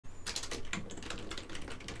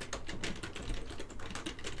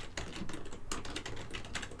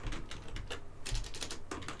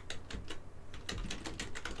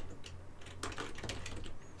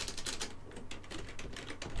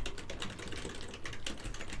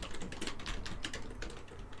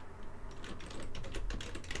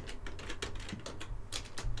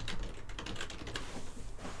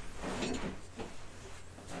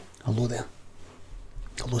Hello there.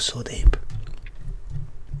 Hello, Sodape.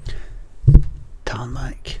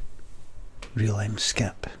 Tarmac. Real I'm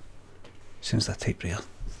skip. Sounds like type rare.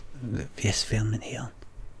 VS Vermin here.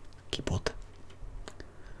 Keyboard.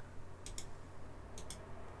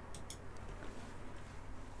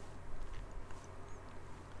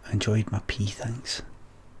 I enjoyed my pee, thanks.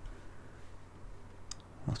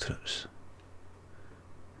 All trips.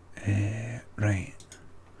 Right.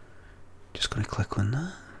 Just gonna click on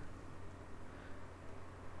that.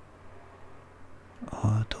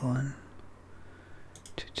 Hold on.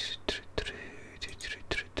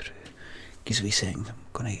 Give us a wee second. I'm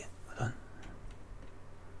gonna get. Hold on.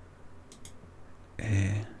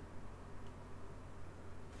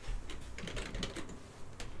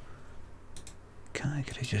 Can I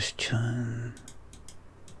just churn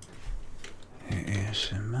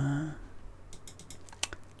ASMR?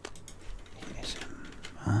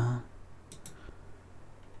 ASMR.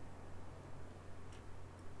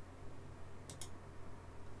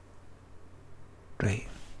 Right.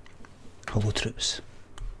 Hello troops.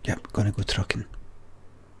 Yep, gonna go trucking.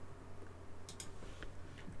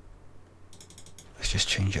 Let's just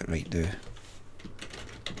change it right now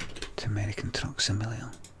to American Truck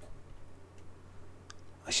Simulator.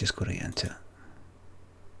 Let's just go right into it.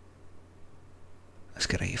 Let's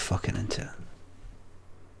get right fucking into it.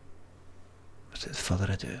 Without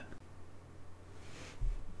further ado.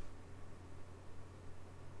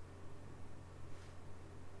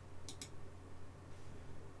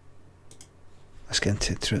 Let's get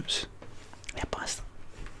into it, troops. Yeah, bastard.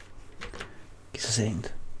 Give us a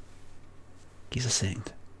second. Give us a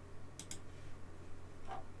second.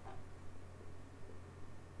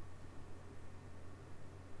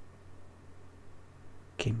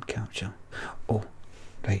 Game capture. Oh,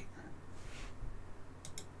 right.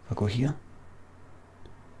 If I go here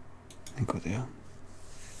and go there.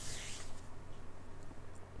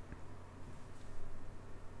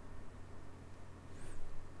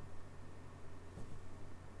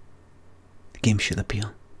 The game should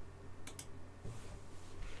appear.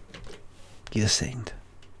 Give us a second.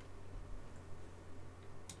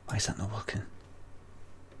 Why is that not working?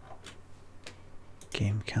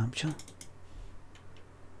 Game capture.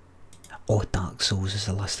 Oh, Dark Souls is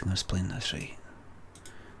the last thing I was playing, that's right.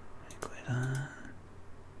 Go to that.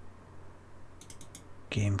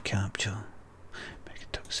 Game capture. Make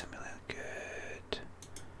it Truck Simulator, good.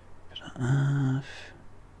 Put that off.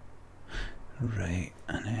 Right,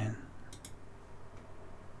 and then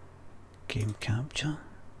game capture.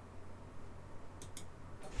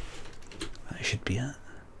 That should be it.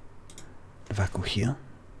 If I go here,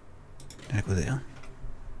 then I go there,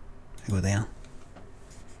 I go there.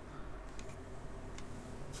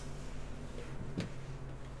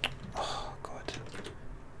 Oh god.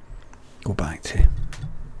 Go back to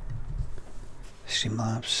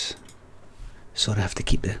Streamlabs. Sorry, I have to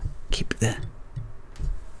keep the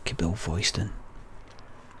old voice in.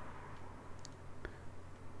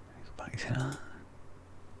 Go back to that.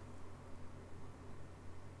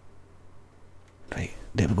 Right,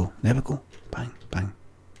 there we go, there we go. Bang, bang.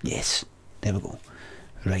 Yes, there we go.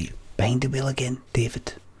 Right, behind the wheel again,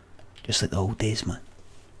 David. Just like the old days, man.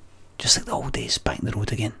 Just like the old days, back in the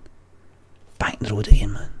road again. Back in the road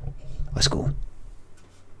again, man. Let's go.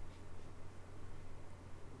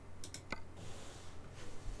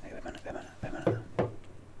 Wait a minute, wait a minute, wait a minute.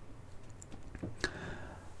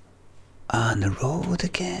 On the road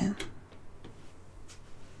again.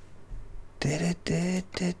 Did it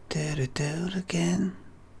again.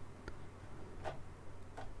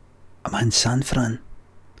 I'm in San Fran.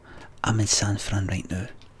 I'm in San Fran right now.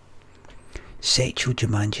 Sexual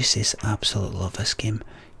Jumanji says, absolutely love this game.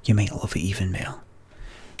 You might love it even more.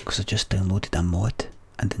 Because I just downloaded a mod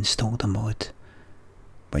and installed a mod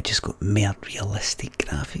which has got more realistic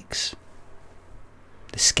graphics.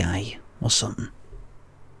 The sky or something.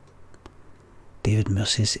 David Moore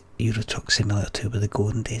says Euro Truck Simulator 2 were the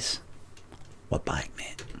golden days. We're back,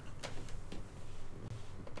 mate.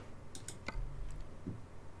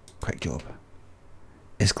 Quick job.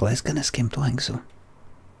 Is Glasgow in this game? Don't think so.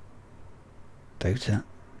 Doubt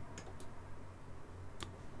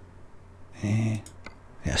it.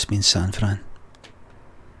 Yes, means San Fran.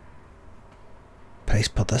 Price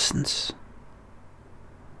per distance.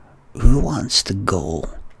 Who wants to go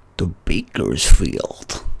to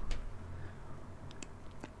Bakersfield?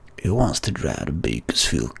 Who wants to drive to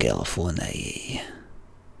Bakersfield, California?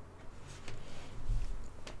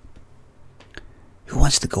 Who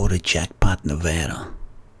wants to go to Jackpot, Nevada?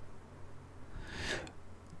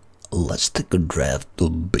 Let's take a drive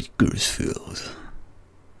to Bakersfield.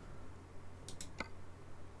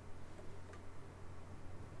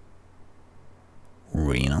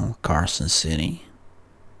 Reno, Carson City.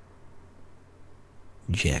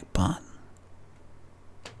 Jackpot.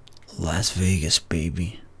 Las Vegas,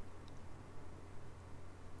 baby.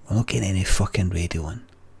 We're not getting any fucking radio on.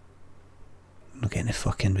 We're not getting any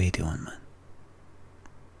fucking radio on, man.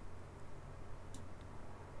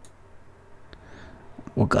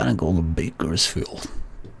 We're gonna go to Bakersfield.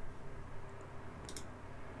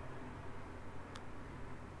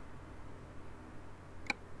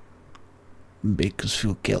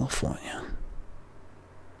 Bakersfield, California.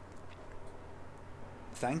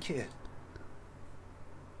 Thank you.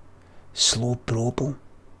 Slow Probel.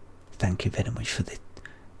 Thank you very much for the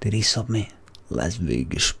resub, mate. Las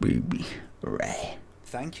Vegas, baby. Right.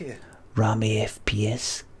 Thank you. Rami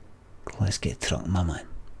FPS. Let's get Trunk, my man.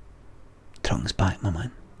 Trunk's back, my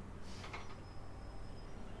man.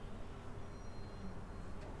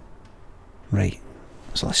 Right.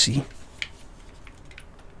 So let's see.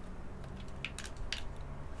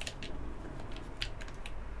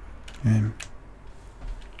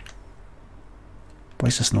 Why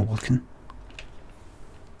is this not working?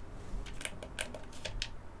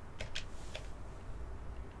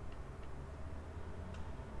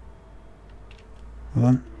 Hold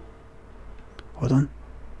on. Hold on.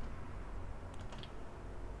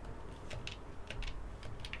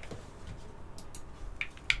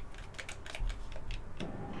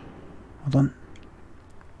 Hold on.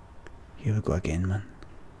 Here we go again, man.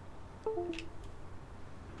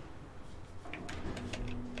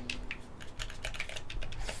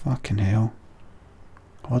 Fucking hell.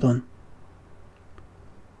 Hold on.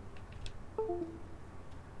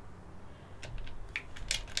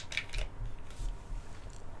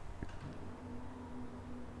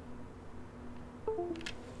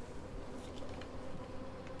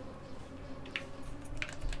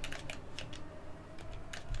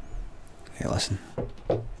 Hey, listen.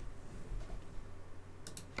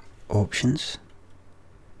 Options.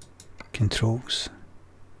 Controls.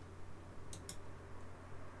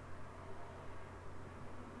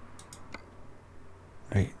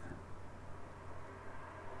 Right.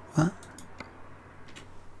 What?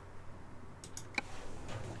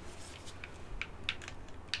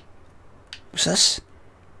 What's this?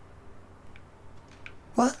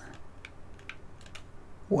 What?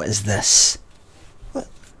 What is this? What?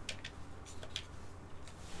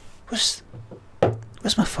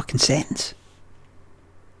 Where's my fucking settings?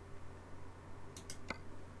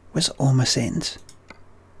 Where's all my settings?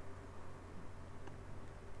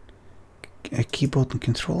 A keyboard and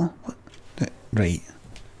controller? What? Right.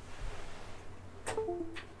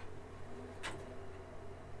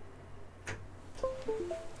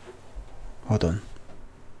 Hold on.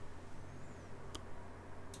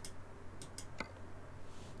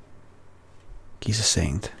 Keys a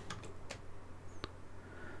second.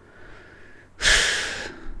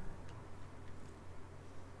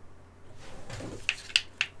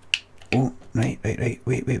 Oh, right.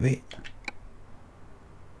 Wait.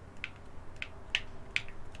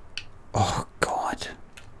 Oh, God.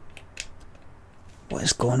 What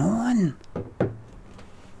is going on?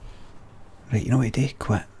 Right, you know what to do?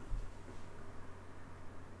 Quit.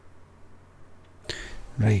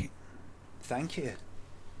 Right. Thank you.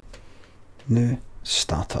 Now,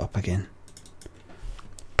 start it up again.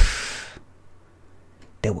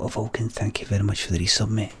 Delta Vulcan, thank you very much for the resub,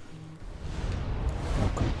 mate.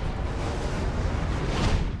 Welcome.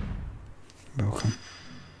 Welcome.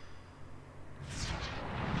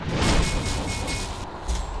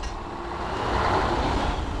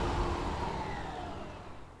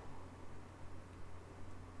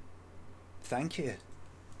 Thank you.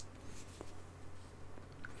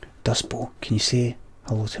 Dustbo, can you say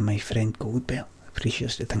hello to my friend Goldbell?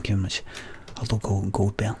 Appreciate it, thank you very much. Hello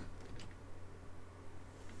Goldbell.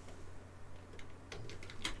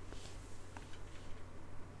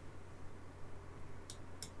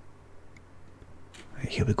 Right,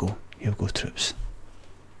 here we go troops.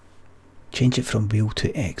 Change it from wheel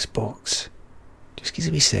to Xbox. Just give us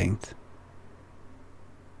a wee second.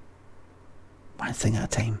 One thing at a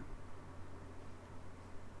time.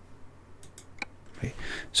 Right,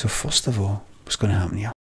 so first of all, what's going to happen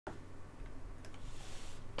here?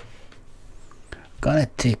 Gonna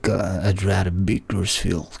take a drive to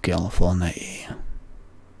Bakersfield, California.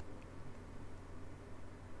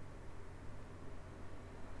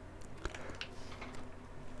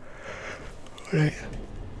 Right.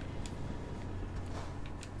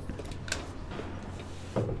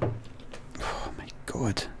 Oh my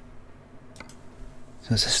God.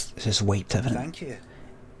 So is this wiped everything? Thank you.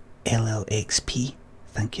 LLXP,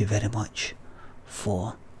 thank you very much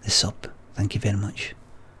for the sub. Thank you very much.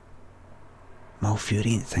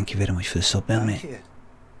 Malfuriant, thank you very much for the sub, mate. Thank you.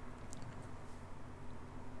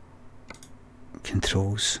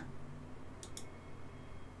 controls.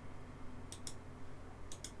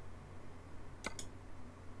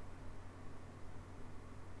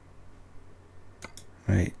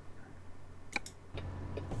 Right.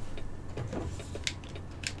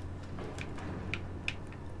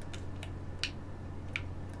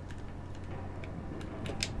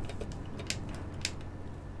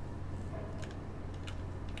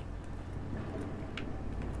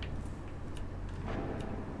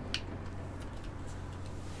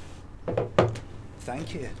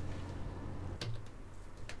 Thank you.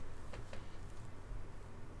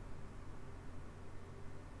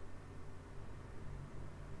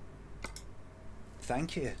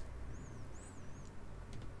 Thank you.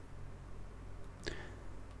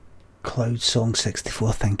 Cloud Song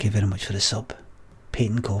 64, thank you very much for the sub.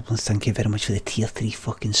 Peyton Goblins, thank you very much for the tier 3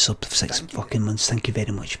 fucking sub for 6 fucking months. Thank you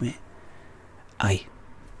very much, mate. Aye.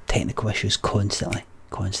 Technical issues constantly.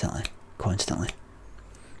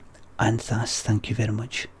 Anthas, thank you very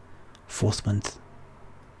much. 4th month.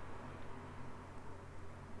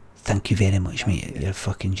 Thank you very much, mate. You're a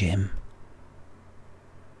fucking gem.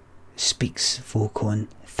 Speaks Vocon,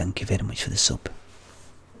 thank you very much for the sub.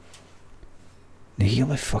 Now here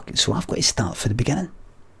we fucking... So I've got to start for the beginning.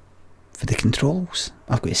 For the controls.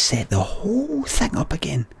 I've got to set the whole thing up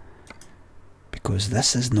again. Because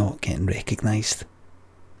this is not getting recognised.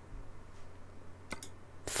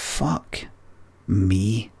 Fuck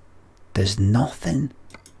me. Does nothing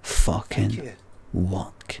fucking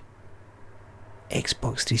work.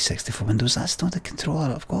 Xbox 360 for Windows, that's not the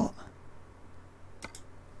controller I've got.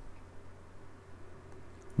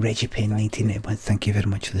 Reggie Payne 1981, thank you very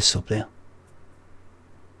much for the sub there.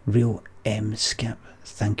 Real M Skip,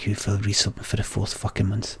 thank you for resubbing for the 4th fucking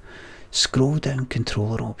month. Scroll down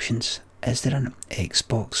controller options. Is there an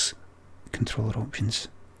Xbox controller options?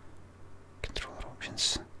 Controller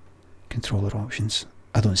options.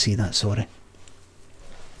 I don't see that, sorry.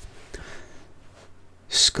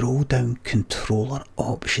 Scroll down controller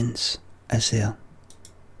options. Is there?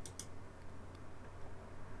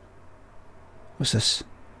 What's this?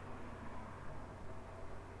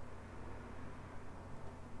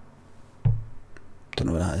 Don't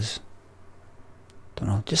know what that is. Don't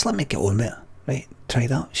know. Just let me get on with it. Right, try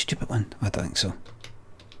that. Stupid one. I don't think so.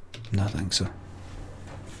 No, I don't think so.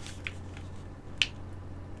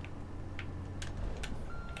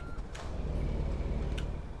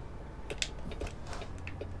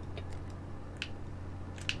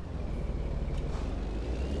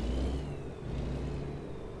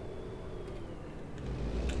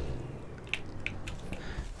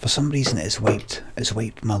 For some reason it's wiped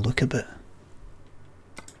my look a bit.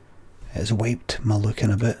 It's wiped my look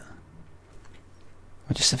in a bit.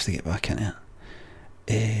 I just have to get back in it.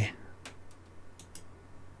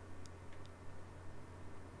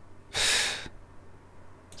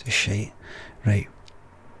 It's a shite. Right.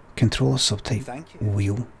 Controller subtype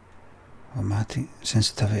wheel. Automatic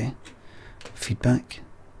sensitivity. Feedback.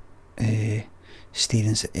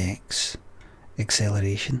 Steering's at X.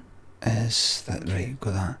 Acceleration. Is that right?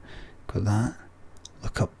 Got that. Got that.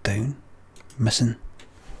 Look up, down. Missing.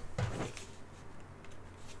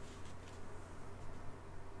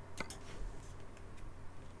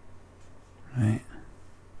 Right.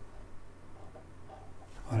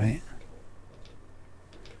 Alright.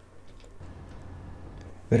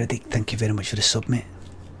 Veridic, thank you very much for the sub, mate.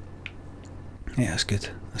 Yeah, that's good.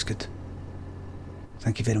 That's good.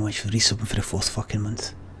 Thank you very much for resubbing for the 4th fucking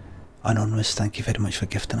month. Anonymous, thank you very much for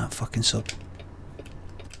gifting that fucking sub.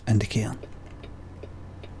 Indicator.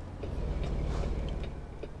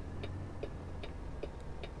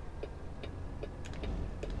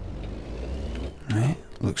 Right,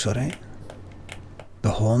 looks alright. The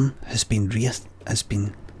horn has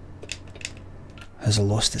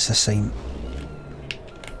lost its assignment.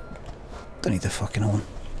 Don't need the fucking horn.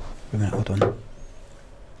 Wait a minute, hold on.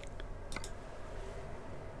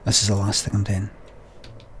 This is the last thing I'm doing.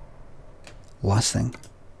 Last thing.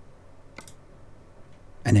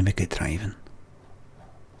 And then we get driving.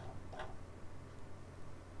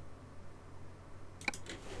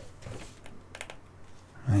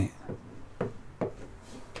 Right.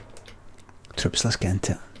 Troops, let's get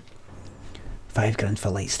into it. 5 grand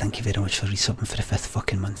for lights, thank you very much for resubbing for the 5th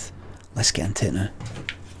fucking month. Let's get into it now.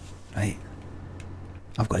 Right.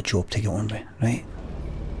 I've got a job to get on with, right?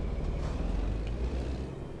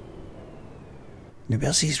 Now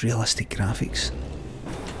where's these realistic graphics?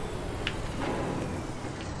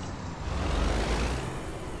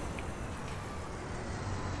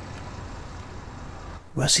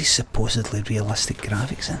 Where's these supposedly realistic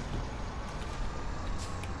graphics in?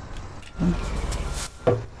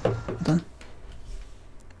 Hold on.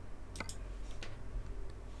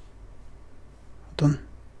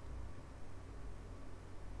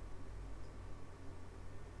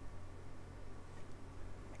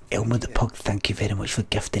 Demo the Pug, thank you very much for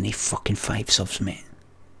gifting a fucking 5 subs, mate.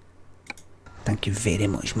 Thank you very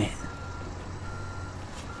much, mate.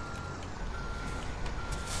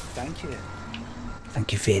 Thank you.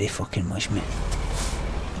 Thank you very fucking much, mate.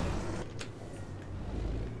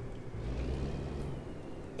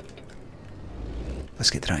 Let's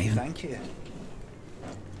get driving. Thank you.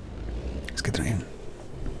 Let's get driving.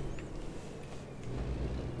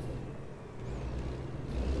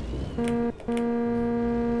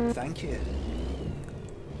 Thank you.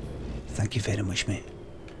 Thank you very much, mate.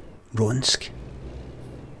 Ronsk,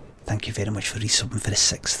 thank you very much for resubbing for the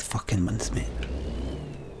 6th fucking month, mate.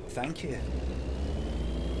 Thank you.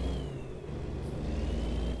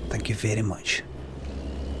 Thank you very much.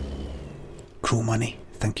 Crow Money,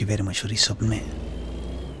 thank you very much for resubbing, mate.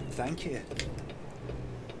 Thank you.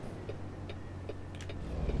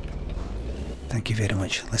 Thank you very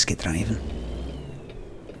much. Let's get driving.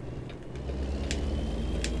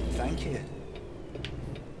 Thank you.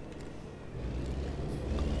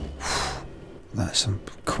 That's some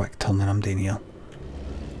quick turning I'm doing here.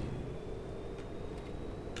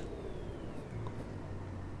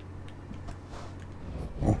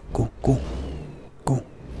 Oh, go, go, go.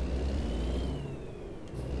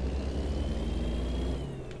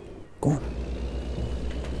 Go.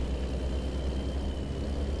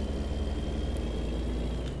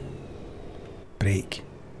 Brake.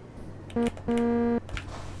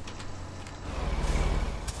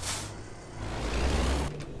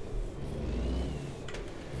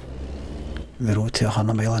 The road to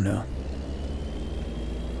 100 mile an hour.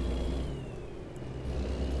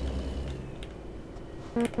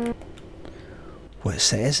 What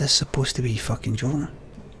set is this supposed to be, fucking joking?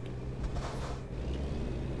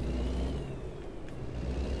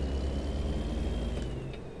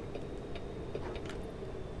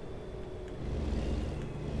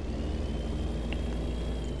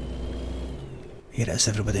 Here it is,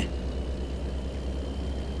 everybody.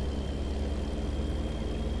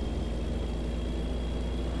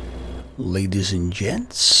 Ladies and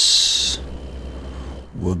gents,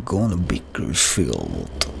 we're going to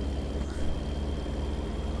Bakersfield.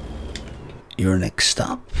 Your next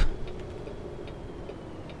stop,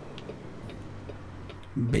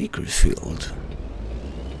 Bakersfield.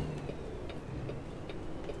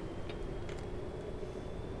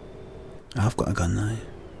 I've got a gun now.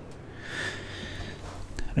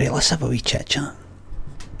 Right, let's have a wee chit chat.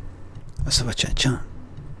 Let's have a chit chat.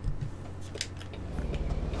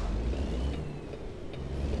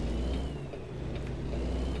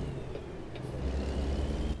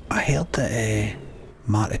 I heard that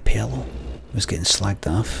Martipello was getting slagged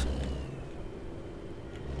off.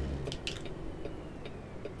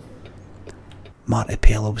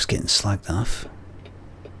 Martipello was getting slagged off.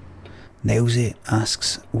 Nelsy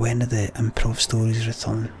asks, when are the improv stories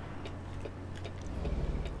return?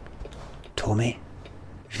 Tommy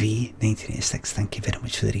V 1986, thank you very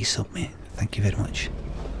much for the resub, mate. Thank you very much.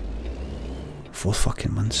 4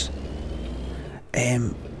 fucking months.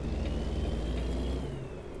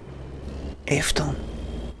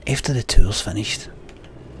 After the tour's finished,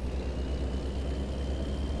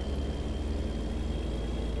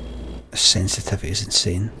 the sensitivity is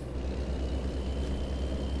insane.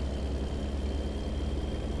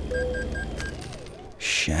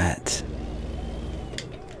 Shit.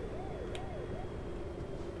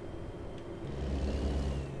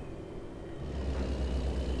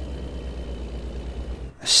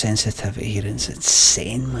 The sensitivity here is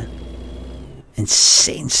insane, man.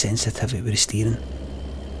 Insane sensitivity with the steering.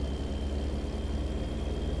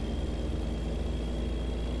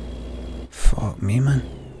 Fuck me, man.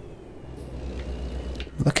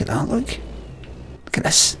 Look at that, look. Look at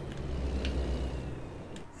this.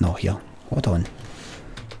 No, here. Hold on.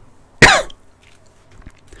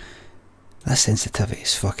 That sensitivity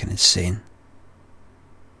is fucking insane.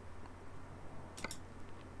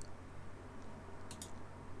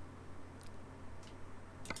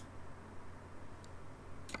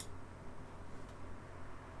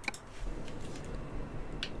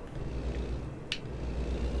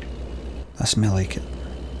 I smell like it.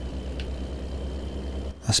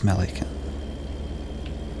 I smell like it.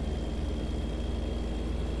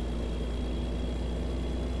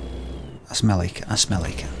 I smell like it. I smell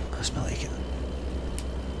like it. I smell like it.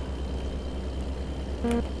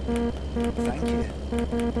 Thank you.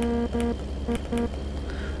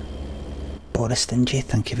 Boris Stingy,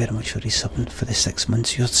 thank you very much for resubbing for the 6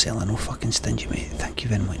 months. You're selling no fucking stingy, mate. Thank you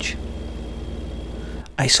very much.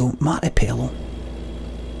 Aye, so Martipello.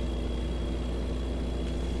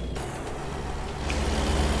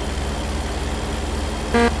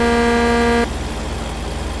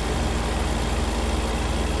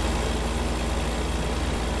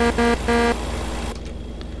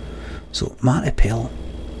 So Marty Pell,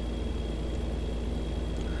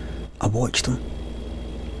 I watched him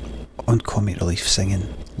on Comic Relief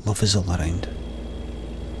singing Love Is All Around.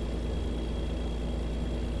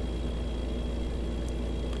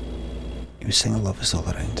 He was singing Love Is All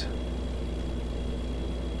Around.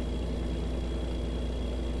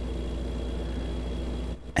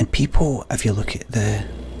 And people, if you look at the,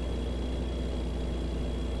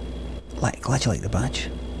 like, glad you like the badge.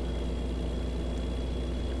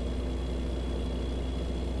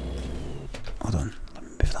 Hold on, let me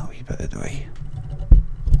move that wee bit out of the way.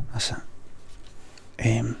 That's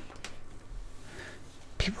it.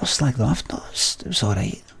 People slag that off. No, it was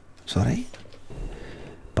alright. It was alright.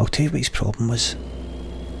 But I'll tell you what his problem was.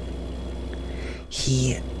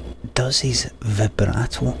 He does his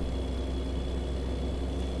vibrato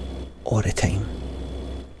all the time.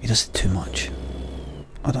 He does it too much.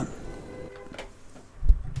 Hold on.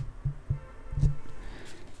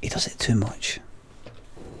 He does it too much.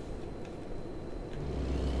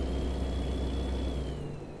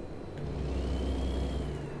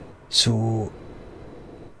 So,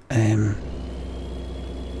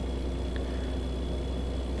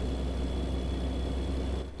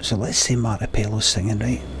 so let's say Marty Pello's singing,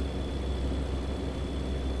 right?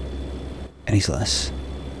 And he's like this.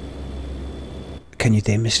 Can you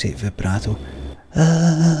demonstrate vibrato?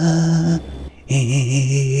 Now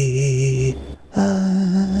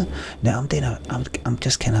I'm doing I'm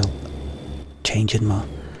just kind of changing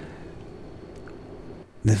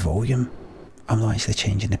the volume. I'm not actually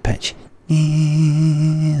changing the pitch. You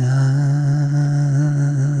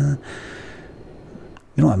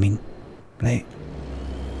know what I mean, right?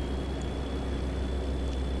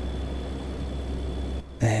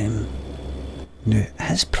 Now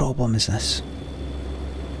his problem is this.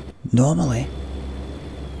 Normally,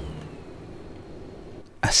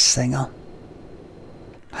 a singer,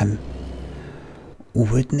 him,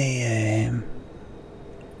 wouldn't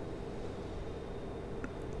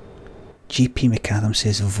GP McAdam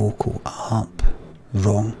says vocal harp,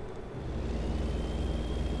 wrong.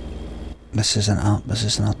 This is an harp, this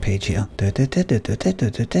is an arpeggio here.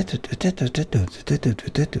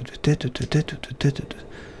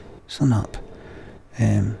 It's an harp.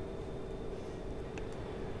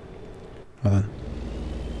 Hold on.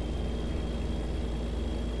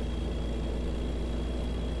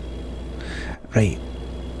 Right.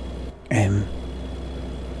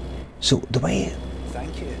 So the way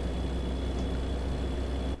Thank you.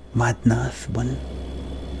 Madnath won,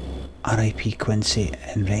 R.I.P. Quincy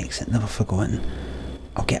and Rex, never forgotten.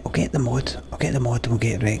 I'll get the mod. I'll get the mod and we'll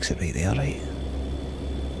get Rex it right there, right?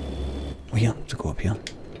 Oh here, to go up here.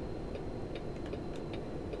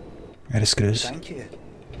 Where are the screws? Thank you.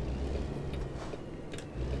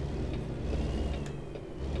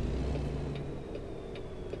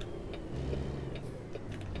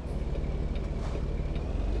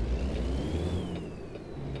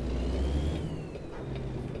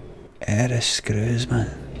 Where are screws, man?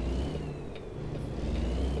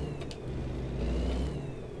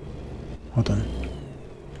 Hold on.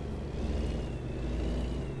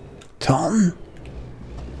 Tom?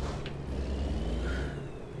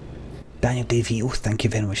 Daniel DeVito, thank you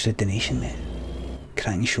very much for the donation, mate.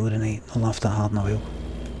 Cracking show tonight. I'll laugh that hard in a while.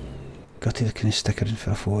 Got to the kind of sticker in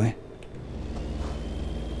for a 40.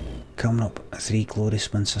 Coming up, 3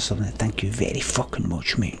 glorious months or something. Thank you very fucking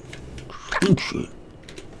much, mate. Thank you.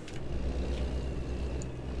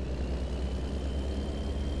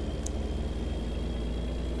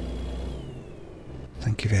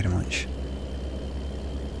 Thank you very much.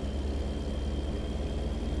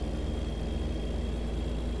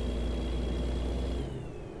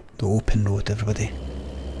 The open road, everybody.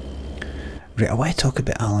 Right, I want to talk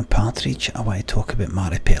about Alan Partridge. I want to talk about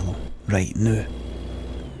Marty Pello right now.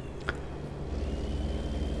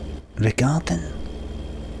 Regarding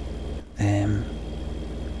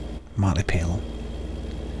Marty Pello,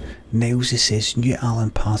 Nilesy says new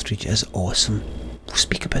Alan Partridge is awesome. We'll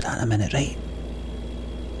speak about that in a minute, right?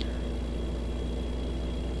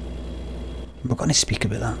 We're going to speak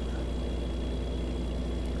about that.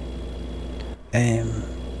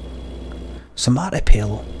 So Marty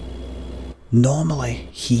Pello, normally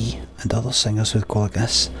he and other singers would go like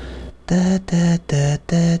this. Da da da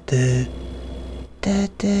da da da da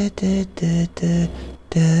da da da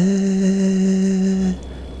da.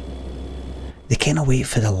 They kind of wait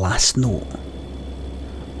for the last note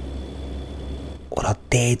or a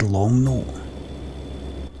dead long note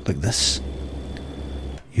like this.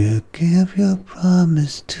 You give your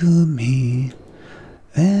promise to me,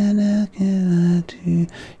 and I give it to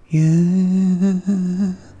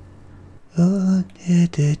you. Oh, da,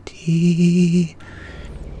 da, dee.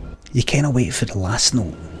 You kind of wait for the last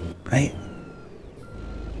note, right?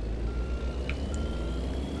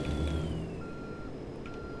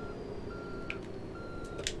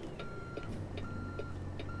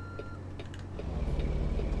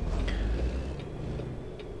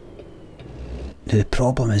 Now the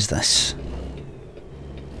problem is this.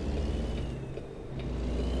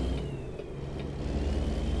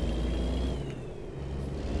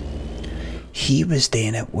 He was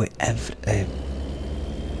doing it with every...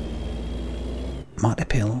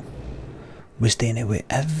 Martipello was doing it with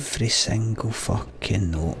every single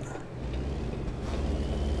fucking note.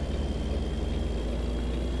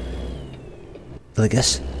 Like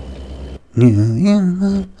this.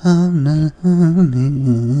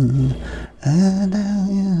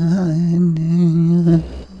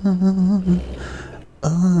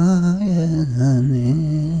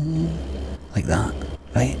 Like that,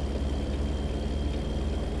 right?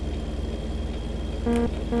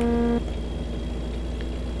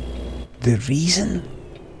 The reason...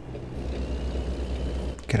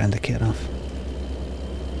 Get the indicator off.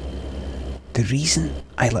 The reason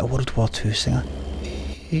I let a World War II singer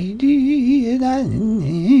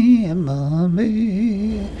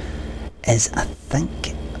is, I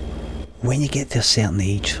think, when you get to a certain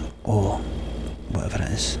age, or whatever it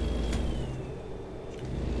is,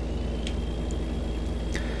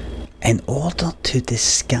 in order to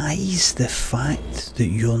disguise the fact that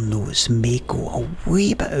your notes may go a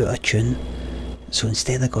wee bit out of tune, so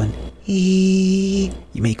instead of going you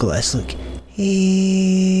may go like this, look,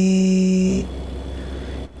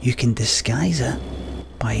 you can disguise it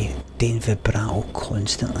by doing vibrato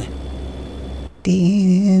constantly.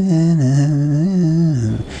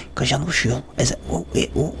 Because you're not sure, is it? Oh,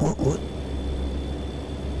 wait, oh.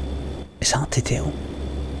 It's hard to tell.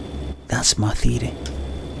 That's my theory.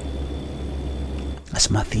 That's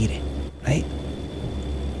my theory, right?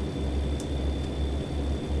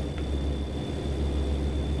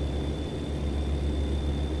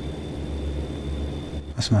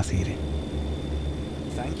 That's my theory.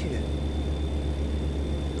 Thank you.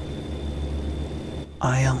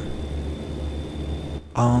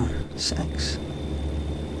 R6.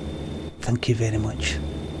 Thank you very much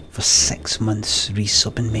for 6 months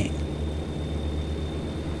resubbing, mate.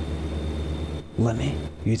 Limmy,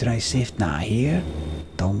 you drive safe. Nah, here.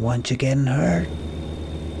 Don't want you getting hurt.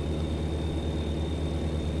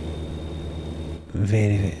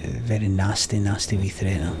 Very nasty wee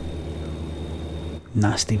threat. Huh?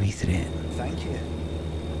 Nasty wee threat. Thank you.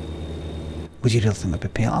 Would you really think I'd be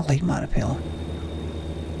pale? I like Maripello.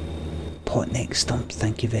 Pot neck stump,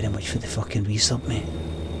 thank you very much for the fucking resub, mate.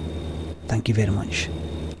 Thank you very much.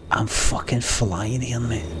 I'm fucking flying here,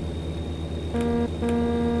 mate.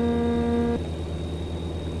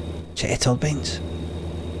 Check the turbines.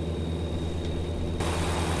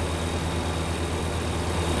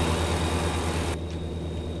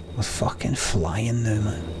 We're fucking flying now,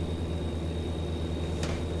 man.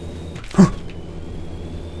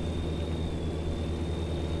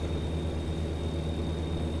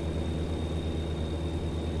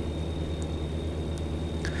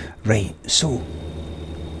 Right, so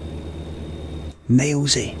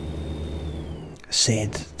Nilesy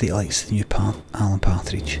said that he likes the new Alan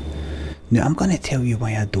Partridge. Now I'm going to tell you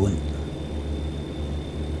why I don't.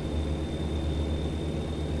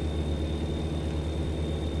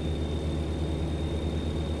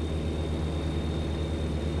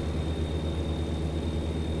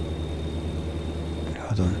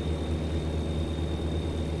 Hold on.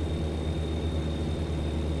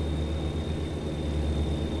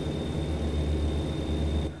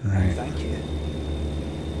 Right. Thank you.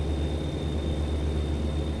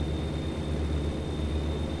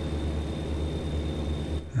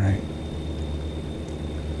 Right.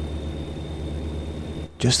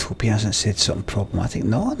 Just hope he hasn't said something problematic.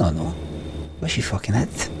 No. Where's she fucking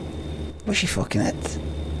it? Where's she fucking it?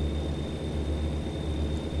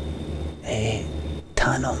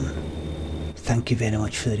 Tanum. Thank you very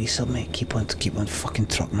much for the resub, mate. Keep on fucking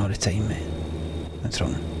trucking all the time, mate. I'm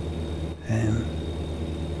trucking.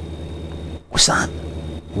 What's that?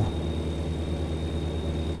 Oh.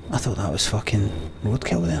 I thought that was fucking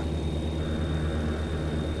roadkill there.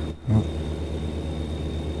 Oh.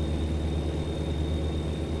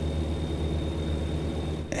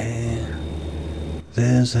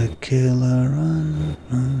 There's a killer on.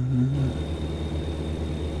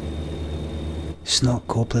 Snot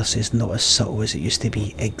Gobbler says not as subtle as it used to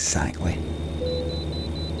be. Exactly.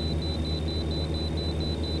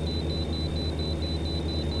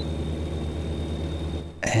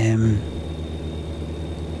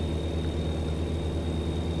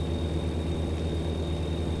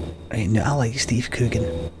 Right, now I like Steve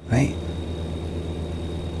Coogan, right?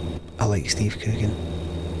 I like Steve Coogan.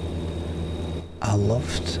 I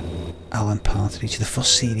loved Alan Partridge, the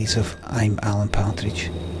first series of I'm Alan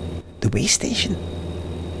Partridge. The Way Station?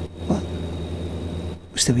 What?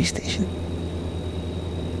 What's the Way Station?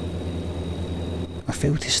 I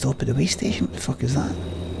failed to stop at the Way Station? What the fuck is that?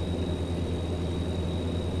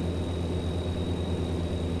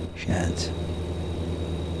 Shit.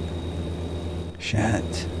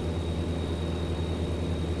 Shit.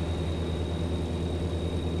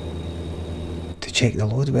 To check the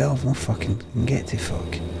load, well, I've no fucking get to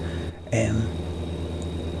fuck.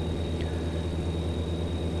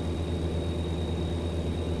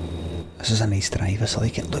 This is a nice drive, I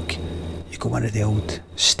like it. Look, you got one of the old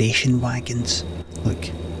station wagons. Look,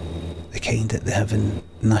 the kind that they have in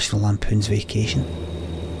National Lampoon's Vacation.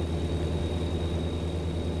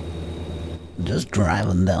 Just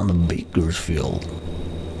driving down the Bakersfield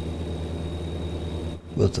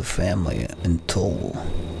with the family in tow.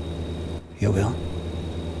 Here we are.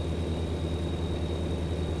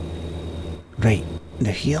 Right,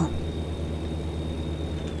 now here.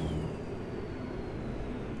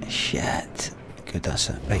 Shit. Good, that's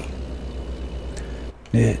it. Right.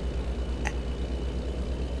 Now,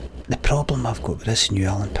 the problem I've got with this new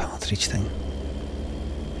Alan Partridge thing,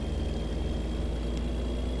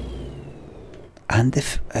 and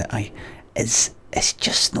if it's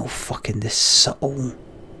just no fucking the subtle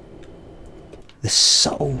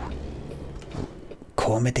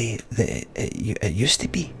comedy that it used to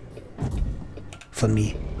be for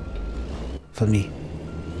me.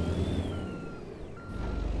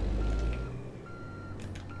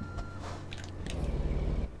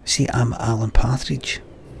 See, I'm Alan Partridge.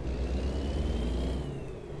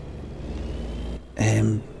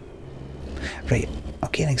 Right, I'll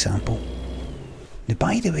give an example. Now,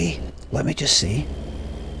 by the way, let me just say,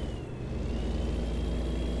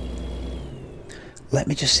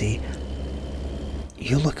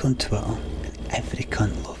 you look on Twitter and every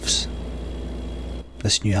cunt loves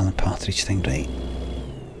this new Alan Partridge thing, right?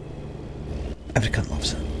 Every cunt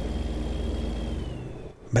loves it.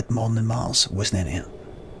 Mid-Morning Mars wasn't in it.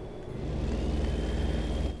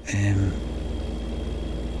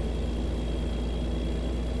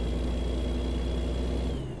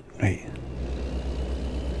 Right.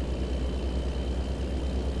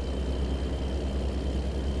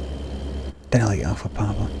 Didn't like Alpha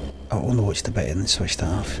Papa. I only watched a bit and then switched it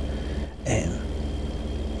off.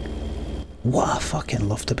 What I fucking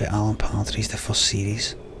loved about Alan Partridge, the first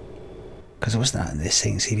series, because I wasn't in the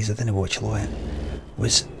second series, I didn't watch a lot of it,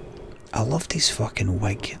 was I loved his fucking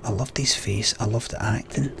wig, I loved his face, I loved the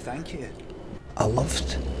acting. Thank you. I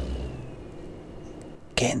loved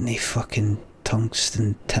getting the fucking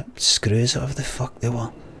tungsten tipped screws out of the fuck they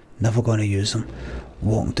were. Never gonna use them.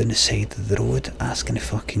 Walking down the side of the road, asking the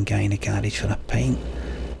fucking guy in the garage for a pint.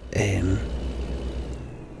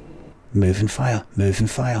 Moving fire, moving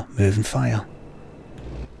fire, moving fire.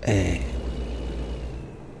 Any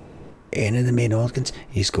of the main organs,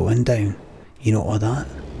 he's going down. You know all that?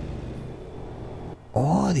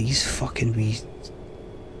 All these fucking wee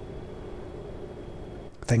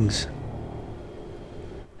things.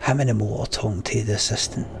 Him in the motor talking to the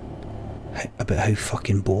assistant about how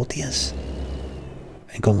fucking bored he is.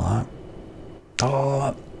 And going like that.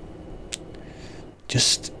 Oh,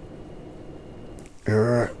 just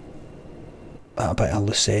a bit of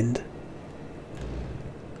loose end.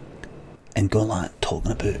 And going like that,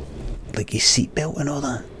 talking about like his seatbelt and all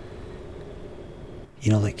that.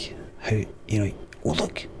 You know, like how, you know, oh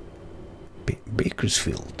look,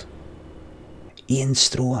 Bakersfield. Ian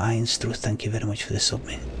Stroh, thank you very much for the sub,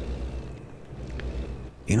 mate.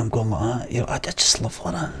 You know, I'm going like that. You know, I just love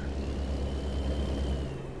all that.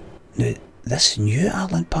 Now, this new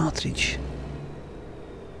Alan Partridge,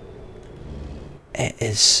 it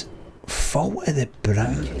is full of the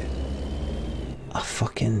brown of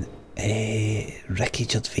fucking Ricky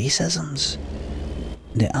Gervaisisms.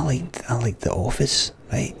 Now, I liked The Office,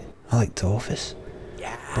 right? I liked The Office.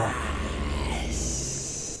 Yeah. But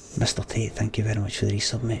Mr. Tate, thank you very much for the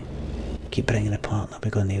resub, mate. Keep bringing it apart, I'll be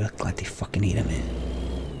going there. Glad they fucking eat it, mate.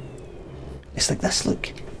 It's like this,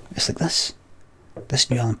 look. It's like this. This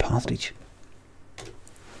new Alan Partridge.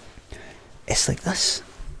 It's like this.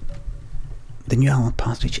 The new Alan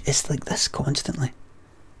Partridge is like this constantly.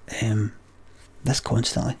 This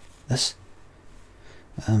constantly. This.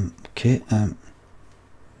 Okay.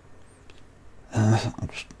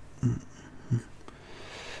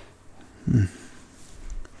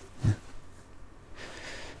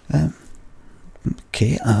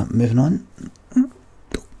 Okay, moving on.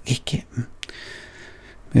 Okay,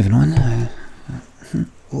 moving on.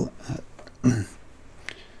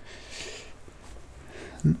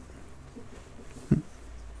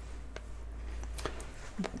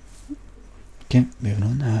 Okay, moving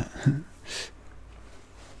on.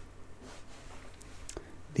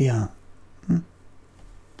 They are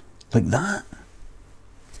like that.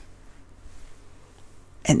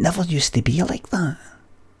 It never used to be like that.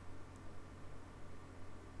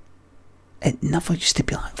 It never used to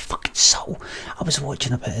be like fucking so. I was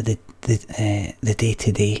watching a bit of the day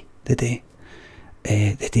today today,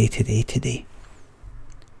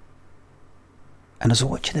 and I was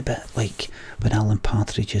watching a bit like when Alan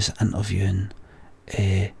Partridge is interviewing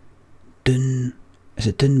Dun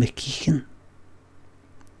McKeegan?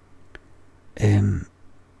 Can't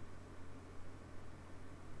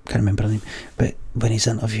remember her name, but when he's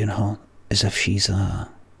interviewing her as if she's a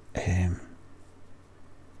what's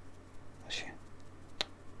she?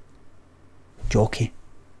 Jockey.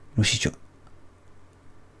 No, she's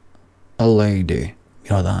a lady,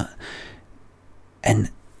 you know that. And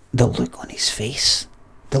the look on his face,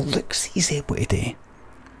 the looks he's able to do,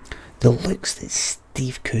 the looks that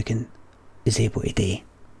Steve Coogan is able to do,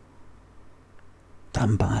 that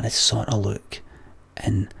embarrassed sort of look,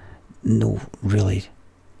 and no really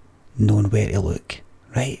knowing where to look,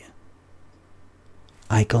 right?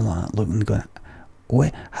 I got that looking and going,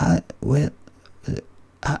 how'd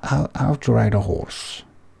you ride a horse?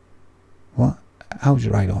 What? How'd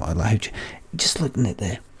you ride a horse? How'd you, just looking at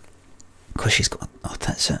the, because she's got, oh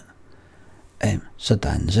that's it. So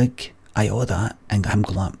Danzig, I owe that, and I'm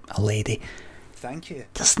going, a lady. Thank you.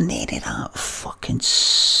 There's none of that fucking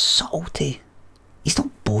salty. He's not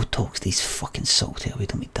Botoxed, he's fucking salty. We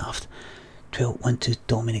don't be daft. 12, 1, 2,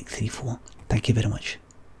 Dominic 3, 4. Thank you very much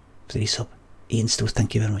for the resub. Ian Stills,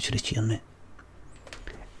 thank you very much for the cheer, mate.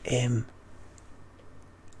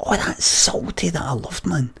 Oh, that salty that I loved,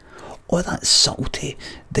 man. Oh, that salty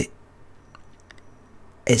that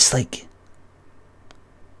it's like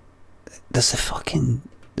there's a fucking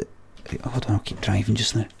hold on, I'll keep driving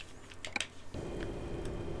just now.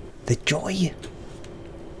 The joy,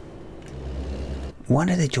 one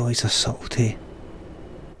of the joys of salty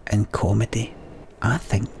in comedy, I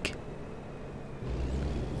think.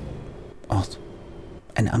 Oh,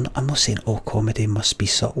 and I'm not saying all comedy must be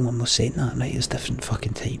subtle, I'm not saying that, right? There's different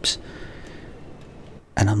fucking types.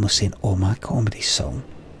 And I'm not saying all my comedy's subtle.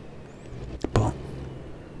 But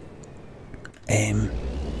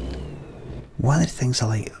one of the things I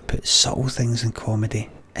like about subtle things in comedy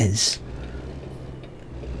is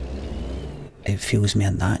it feels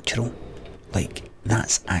more natural. Like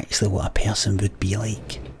that's actually what a person would be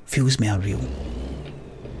like. Feels more real.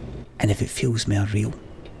 And if it feels more real,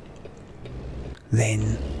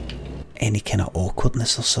 then any kind of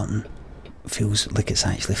awkwardness or something feels like it's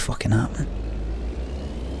actually fucking happening.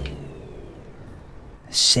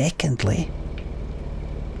 Secondly,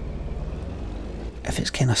 if it's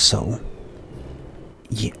kind of subtle,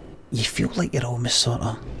 you feel like you're almost sort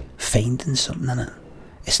of finding something in it.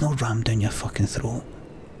 It's not rammed down your fucking throat.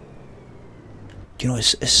 You know,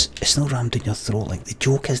 it's not rammed down your throat. Like the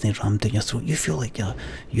joke isn't rammed down your throat. You feel like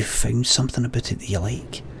you've found something about it that you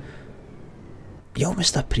like. You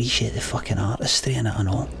almost appreciate the fucking artistry in it and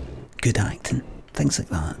all. Good acting, things like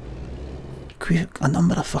that. A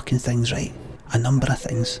number of fucking things, right? A number of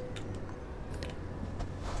things.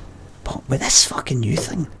 But with this fucking new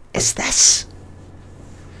thing, it's this.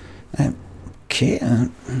 Okay.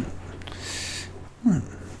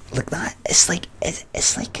 Like that. It's like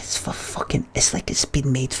it's for fucking. It's like it's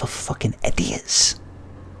been made for fucking idiots.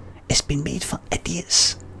 It's been made for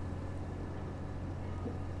idiots.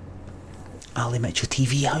 Ali Mitchell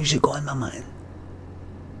TV, how's it going, my man?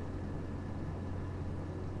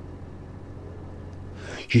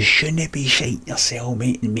 You shouldn't be shiting yourself,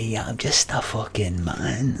 mate, and me. I'm just a fucking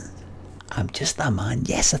man. I'm just a man.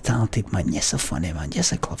 Yes, a talented man. Yes, a funny man.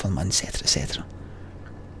 Yes, a clever man, etc, etc.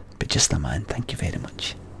 But just a man. Thank you very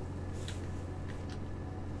much.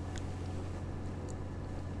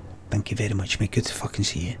 Thank you very much, mate. Good to fucking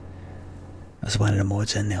see you. There's one of the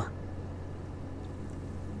mods in there.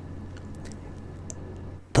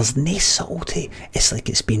 There's no subtlety. It's like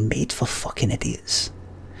it's been made for fucking idiots.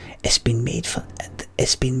 It's been made for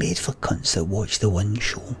cunts that watch the One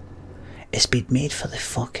Show. It's been made for the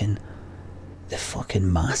fucking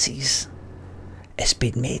masses. It's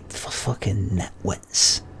been made for fucking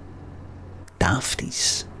nitwits,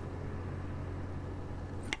 dafties.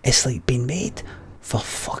 It's like been made for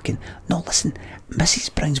fucking. No, listen,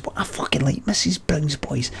 Mrs. Brown's Boys. I fucking like Mrs. Brown's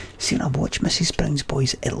Boys. See, when I watch Mrs. Brown's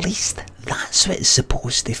Boys, at least that's what it's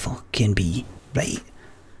supposed to fucking be, right?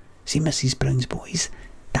 See, Mrs. Brown's Boys,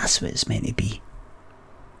 that's what it's meant to be.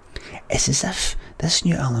 It's as if this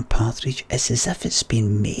new Alan Partridge, it's as if it's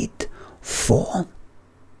been made for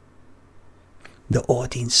the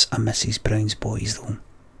audience of Mrs. Brown's Boys, though.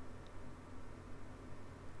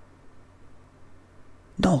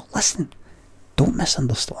 No, listen, don't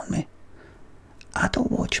misunderstand me. I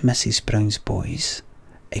don't watch Mrs. Brown's Boys.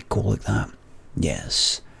 It go like that.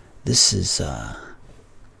 Yes, this is a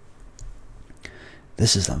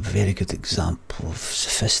very good example of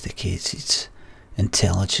sophisticated,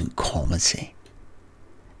 intelligent comedy.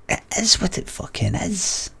 It is what it fucking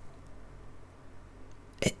is.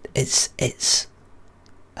 It's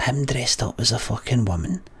him dressed up as a fucking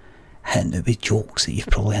woman, hitting it with jokes that you've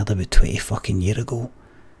probably heard about 20 fucking year ago,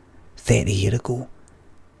 30 year ago.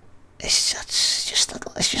 It's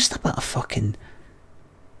just a bit of fucking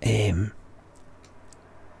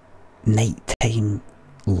nighttime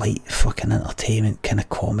light fucking entertainment kind of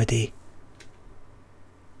comedy.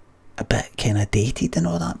 A bit kind of dated and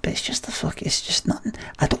all that, but it's just it's just nothing.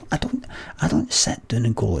 I don't sit down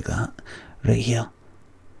and go like that. Right here,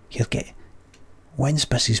 get. When's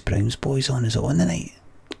Mrs. Brown's Boys on? Is it on tonight?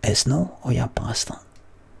 It's no. Oh, you bastard.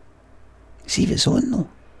 See if it's on though.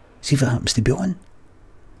 See if it happens to be on.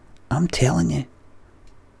 I'm telling you.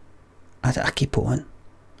 I keep it on.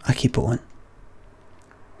 I keep it on.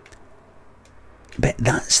 But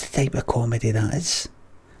that's the type of comedy that is.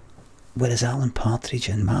 Whereas Alan Partridge,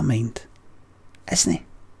 in my mind, isn't he?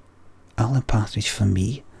 Alan Partridge for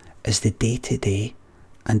me is the day-to-day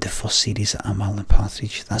and the first series that I'm Alan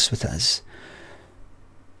Partridge. That's what it is.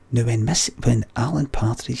 Now when Alan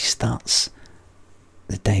Partridge starts,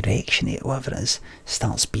 the direction it, whatever it is,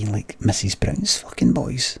 starts being like Mrs. Brown's fucking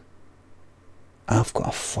Boys, I've got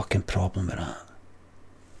a fucking problem with that.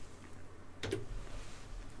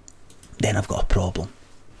 Then I've got a problem.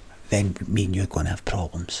 Then me and you're going to have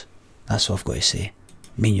problems. That's what I've got to say.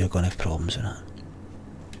 Me and you're going to have problems with that.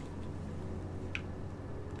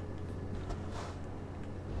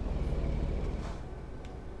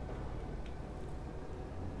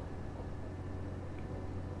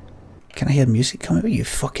 Can I hear music coming? What are you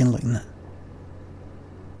fucking looking at?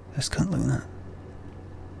 This cunt looking at.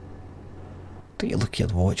 Don't you look at your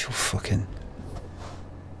watch, you'll fucking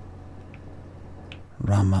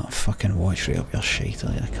ram that fucking watch right up your shite, you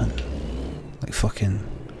cunt. Like fucking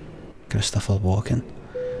Christopher Walken.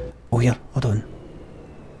 Oh here, hold on.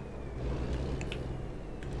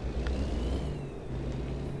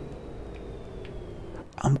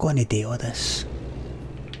 I'm going to do all this.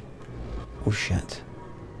 Oh shit.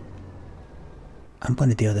 I'm going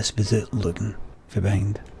to do this without looking for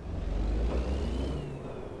behind.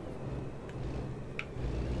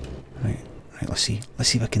 Right, let's see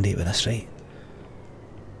if I can do it with this, right?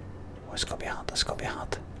 Oh, it's got to be hard, it's got to be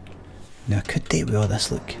hard. Now I could do it with all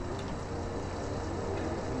this, look.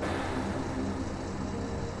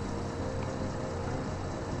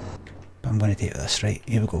 But I'm going to do it with this, right?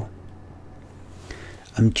 Here we go.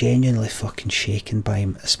 I'm genuinely fucking shaken by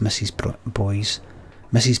this Mrs.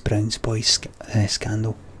 Brown's Boys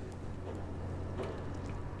scandal.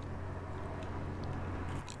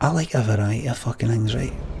 I like a variety of fucking things,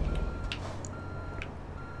 right?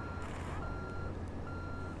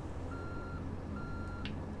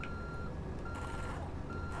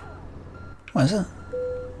 What is it?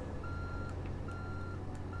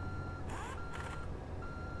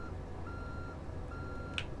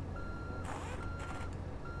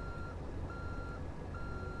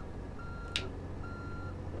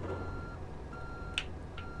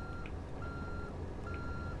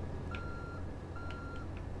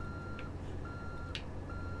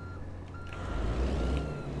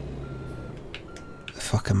 The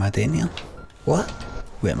fuck am I doing here? What?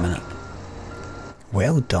 Wait a minute.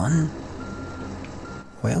 Well done.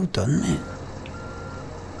 Well done, mate.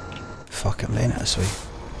 Fuck, I'm doing it this way.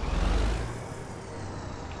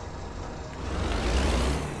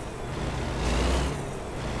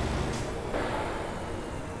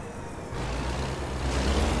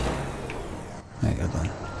 Right, you're done.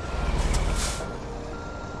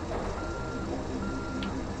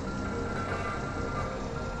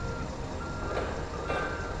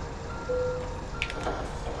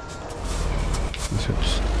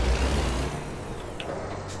 Oops.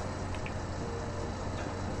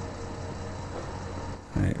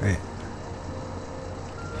 Right.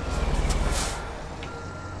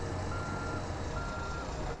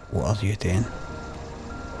 What are you doing?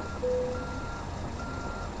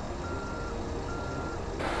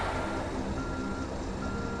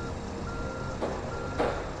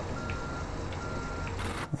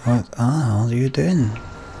 What are you doing?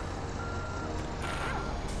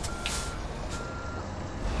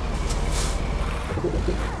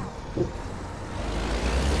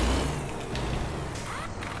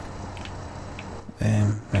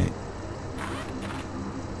 Right. Right.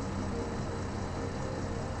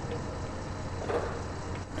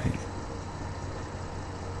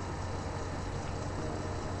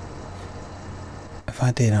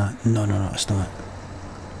 I do that? No, no, no, it's not.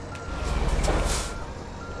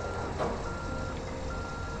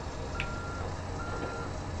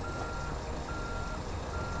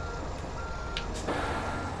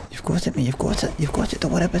 You've got it, mate, you've got it, you've got it,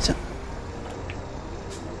 don't worry about it.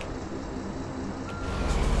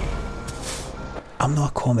 I'm not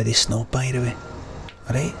a comedy snob, by the way.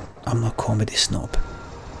 Alright? I'm not a comedy snob.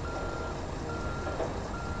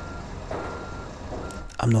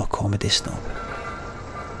 I'm not a comedy snob.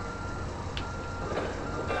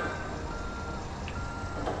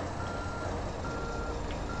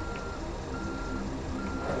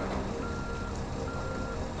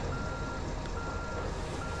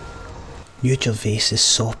 New Gervais is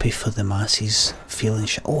soppy for the masses, feeling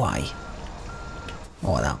shit. Oh aye.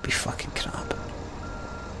 Oh, that would be fucking crap.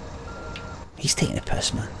 He's taking a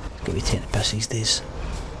piss, man. Gotta be taking a piss these days.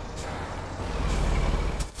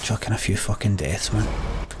 Chucking a few fucking deaths, man.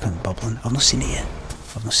 Fucking bubbling. I've not seen it yet.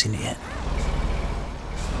 I've not seen it yet.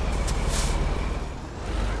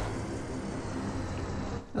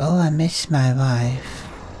 Oh, I miss my wife.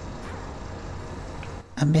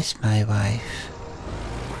 I miss my wife.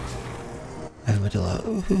 Everybody like,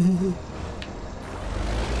 ooh.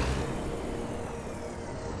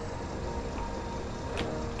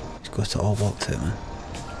 He's got it all worked out, man.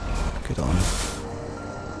 Good on him.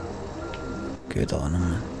 Good on him,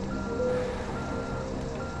 man.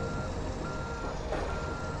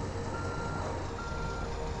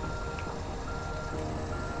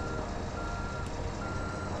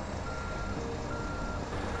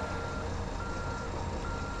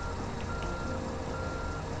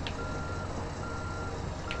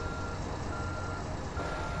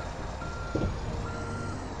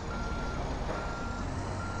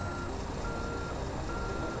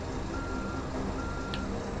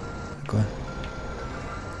 Go on.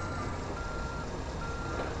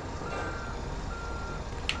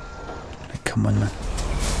 Right, come on, man.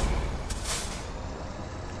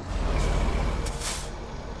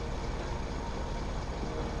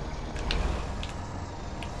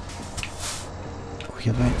 Oh,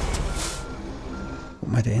 you're right. What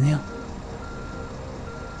am I doing here?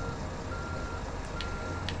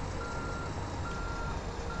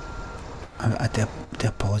 I do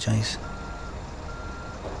apologise.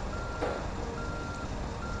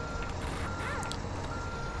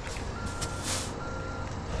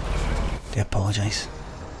 I apologise.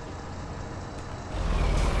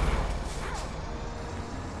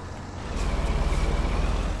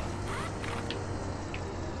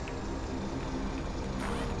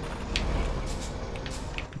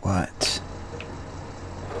 What?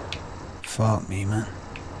 Fuck me, man.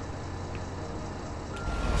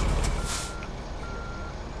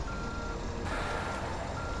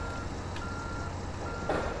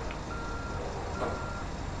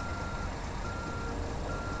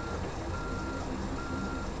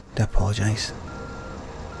 I apologise.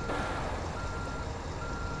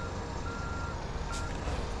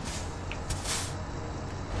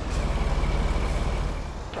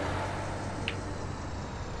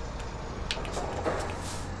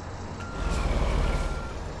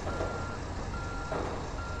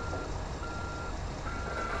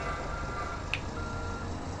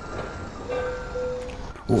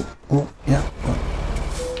 Oh, yeah. Oh.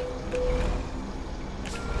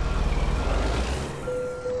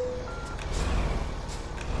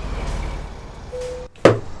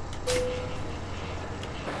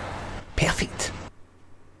 Perfect.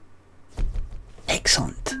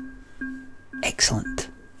 Excellent. Excellent.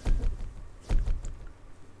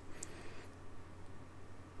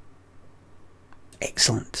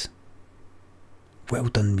 Excellent. Well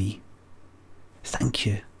done, me. Thank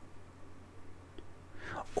you.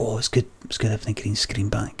 Oh, it's good. It's good having the green screen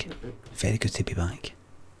back. Very good to be back.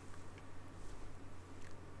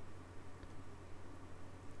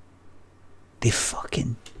 They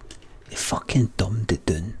fucking dumbed it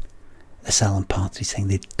down. This Alan Partridge thing,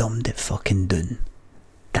 they dumbed it fucking down.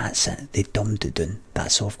 That's it. They dumbed it down.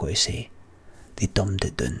 That's all I've got to say. They dumbed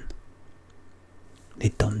it down. They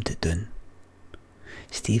dumbed it down.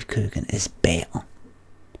 Steve Coogan is better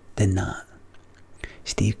than that.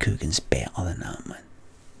 Steve Coogan's better than that, man.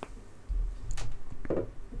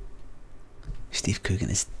 Steve Coogan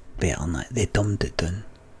is better than that. They dumbed it down.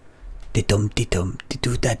 They dumbed it down. They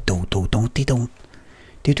do that do don't they don't.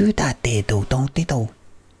 They do that they do don't they do.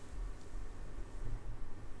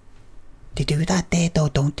 They do that they do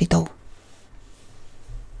don't they do.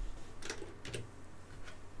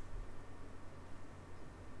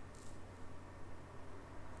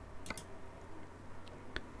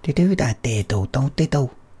 They do that they do don't they do.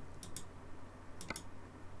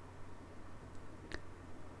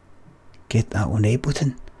 get that on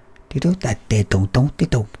Ableton. They do that. They don't. They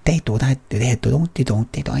do. They do that. They don't. They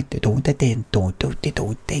don't. They don't. They don't. They don't. They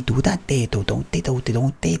don't. They do that. They don't. They don't. They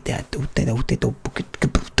don't. They don't. They don't. They don't.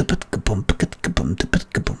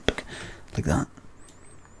 Like that.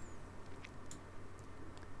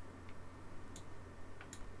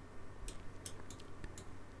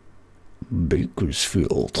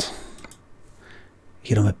 Bakersfield.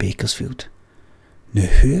 Here I'm at Bakersfield. Now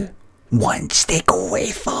who wants to go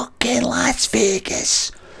to fucking Las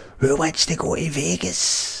Vegas? Who wants to go to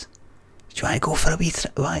Vegas? Do you want to go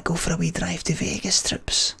for a wee drive to Vegas,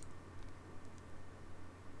 trips?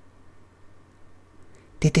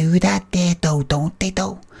 They do that, they do, don't they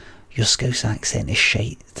do? Your Scouse accent is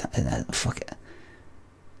shite. Fuck it.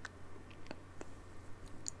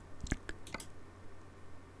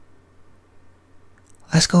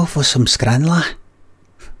 Let's go for some Scranla.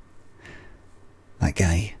 That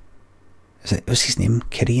guy. What's his name?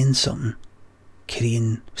 Korean something.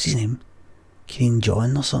 Korean, what's his name? Korean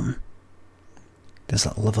John or something. There's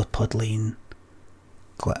that Liverpudlian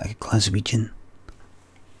Glaswegian.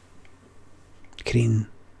 Korean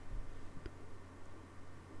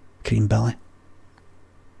Billy.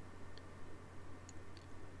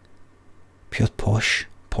 Pure posh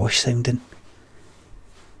sounding.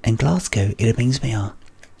 In Glasgow, it reminds me of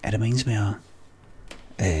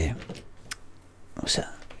what's it?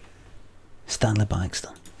 Stanley Baxter.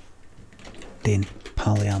 Then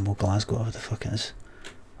Palermo, Glasgow, whatever the fuck it is.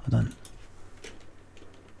 Hold on.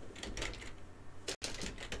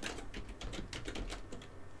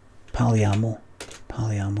 Palermo,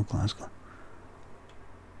 Glasgow.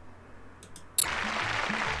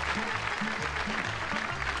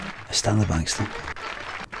 Stanley Baxter.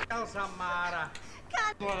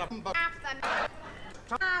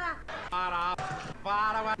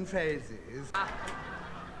 Phrases.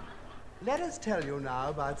 Let us tell you now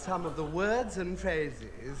about some of the words and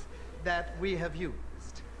phrases that we have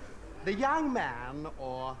used. The young man,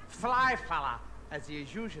 or fly fella, as he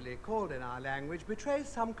is usually called in our language, betrays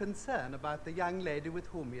some concern about the young lady with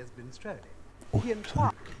whom he has been strolling. He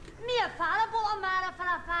inquires.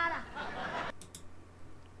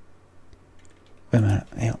 Wait a minute,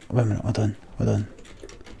 hey, wait a minute, hold on. Hold on.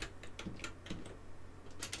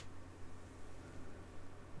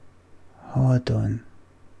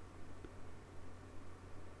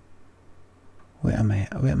 Wait a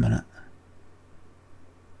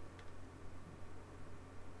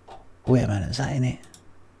minute. Is that in it?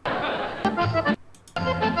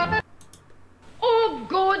 Oh,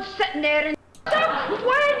 God, sitting there in the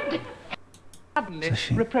wind! Suddenly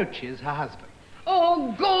reproaches her husband.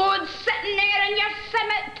 Oh, God, sitting there in your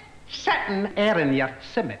simmet! Sitting there in your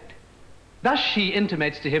simmet. Thus she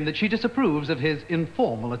intimates to him that she disapproves of his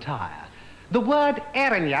informal attire. The word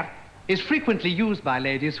erinyar is frequently used by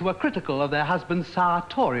ladies who are critical of their husband's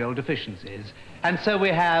sartorial deficiencies. And so we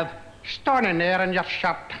have starting there in your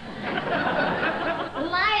shirt.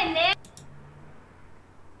 Lying there.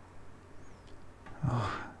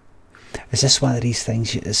 Oh. Is this one of these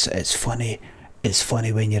things? It's funny. It's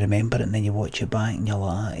funny when you remember it and then you watch it back and you're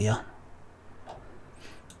like, yeah.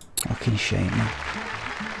 Fucking shite, man.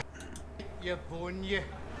 You bone you.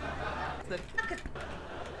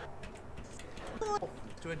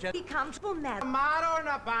 To a Be comfortable, madam.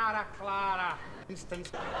 Marona bara Clara.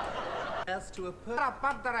 Instance. As to a person.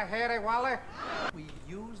 We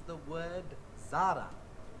use the word Zara.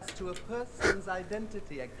 As to a person's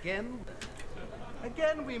identity again.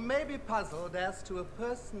 Again, we may be puzzled as to a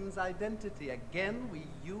person's identity. Again, we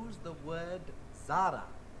use the word Zara.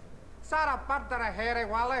 Zara Bardara Here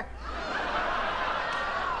Wale.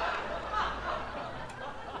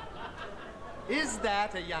 Is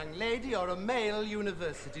that a young lady or a male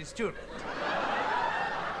university student?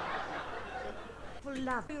 For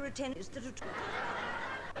love, your attendance to the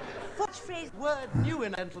Fudge phrase. Word new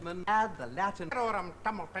in gentlemen. Add the Latin. Hold on.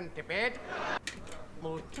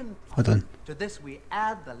 To this we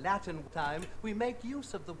add the Latin time. We make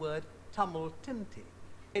use of the word tumultinti.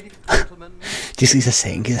 Ladies and gentlemen. Just he's a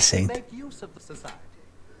saying. Make use of the society.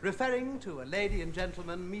 Referring to a lady and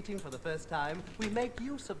gentleman meeting for the first time, we make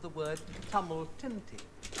use of the word tumultinti.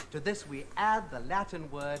 To this we add the Latin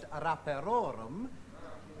word raperorum,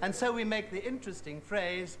 and so we make the interesting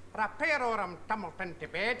phrase raperorum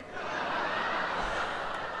tumultintibet.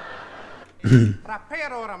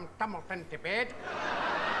 Raperorum tumultintibet.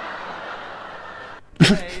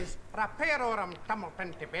 Phrase raperorum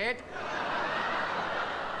tumultintibet.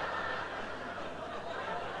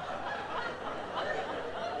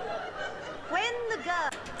 When the girl.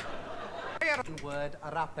 Word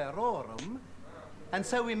raperorum, and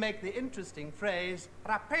so we make the interesting phrase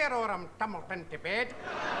raperorum tumultintibet.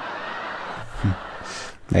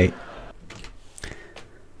 Right.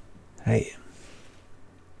 Right.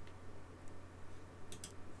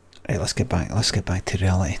 Right, let's get back to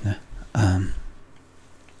reality now.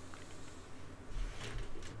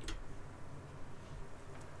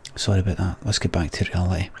 Sorry about that. Let's get back to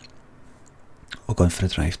reality. We're going for a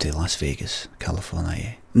drive to Las Vegas,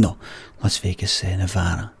 California. No, Las Vegas,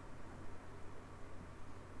 Nevada.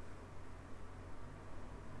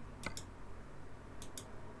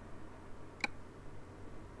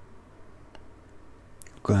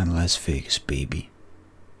 Going to Las Vegas, baby.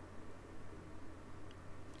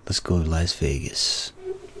 Let's go to Las Vegas.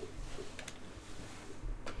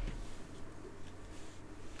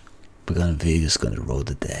 We're going to Vegas, going to roll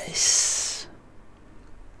the dice.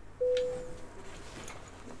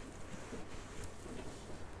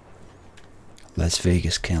 Las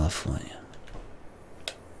Vegas, California.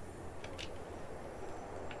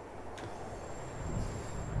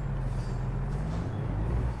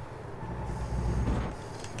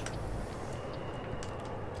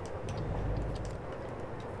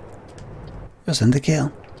 Where's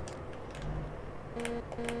indicator?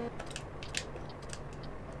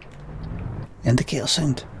 Indicator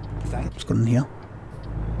sound. What's going on here?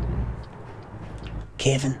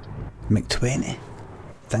 Kevin McTwenty.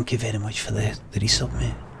 Thank you very much for the resub,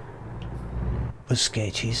 mate. Was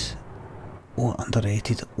sketches or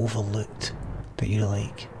underrated, overlooked that you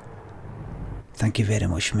like? Thank you very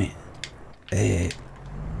much, mate.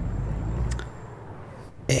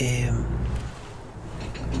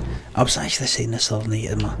 I was actually saying this the other night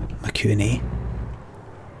in my Q&A.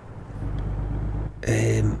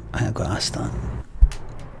 I got asked that.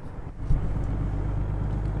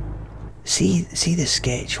 See the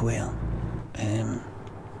sketch where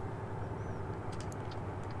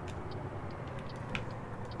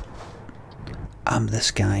I'm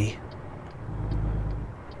this guy.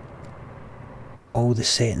 All the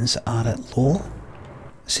settings are at low.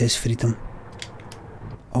 Says Freedom.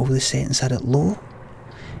 All the settings are at low.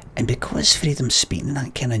 And because Freedom's speaking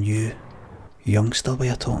that kind of new youngster way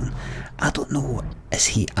of talking, I don't know, is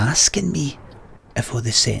he asking me if all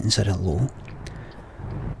the settings are at low?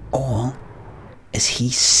 Or is he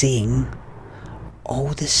saying all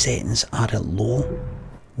the settings are at low?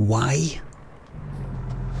 Why?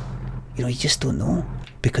 You know, you just don't know.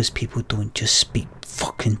 Because people don't just speak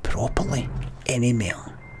fucking properly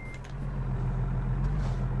anymore.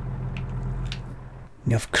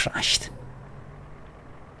 You've crashed.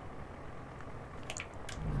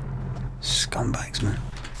 Scumbags, man.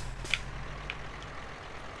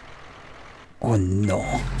 Oh no.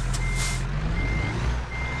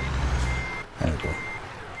 There we go.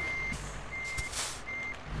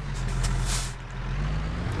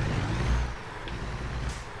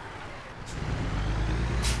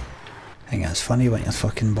 I think that's funny what your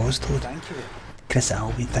fucking boss told. Thank you. Chris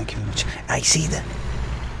Albion, thank you very much. I see that.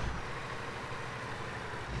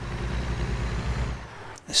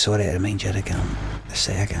 Sorry to remind you of the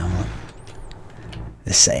city of gambling.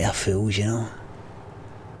 The city of fools, you know.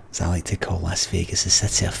 As I like to call Las Vegas, the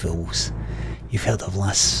city of fools. You've heard of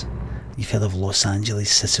Los Angeles,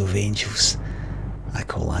 city of angels. I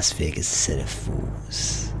call Las Vegas the city of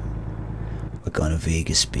fools. We're going to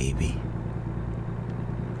Vegas, baby.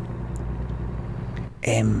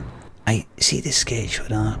 I see the sketch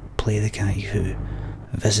where I play the guy who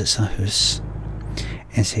visits a house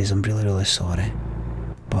and says, I'm really, really sorry,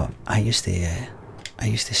 but I used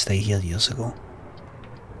to stay here years ago.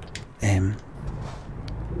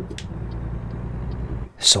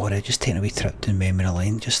 Sorry, just taking a wee trip down memory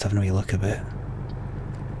lane, just having a wee look about.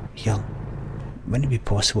 Here, wouldn't it be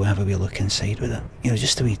possible to have a wee look inside with it? You know,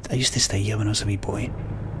 just a wee, I used to stay here when I was a wee boy.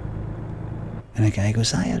 And the guy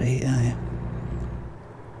goes, aye, alright, aye.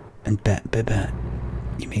 And bit by bit,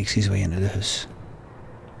 he makes his way into the house.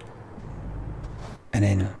 And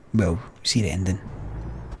then, well, see the ending.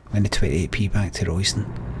 When the 28p back to Royston.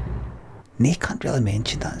 Nay, can't really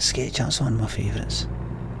mention that sketch, that's one of my favourites.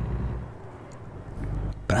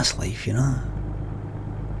 But that's life, you know.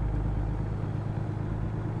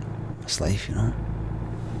 That's life, you know.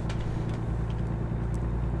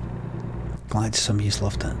 Glad some of you's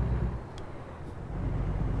loved it.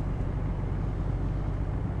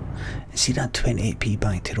 And see that 28p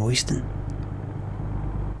back to Royston?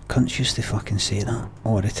 Cunts used to fucking say that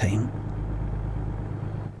all the time.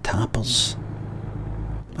 Tappers.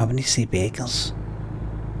 I wouldn't say beggars.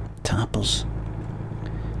 Tappers.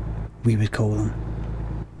 We would call them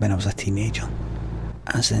when I was a teenager.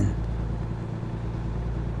 As in,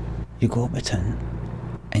 you go up the town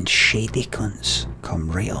and shady cunts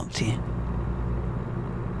come right up to you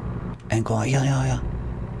and go, yeah.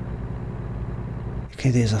 You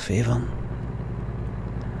could do us a favour.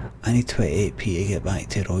 I need 28p to get back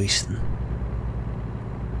to Royston.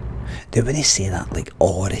 They wouldn't say that like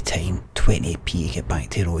all the time, 28p to get back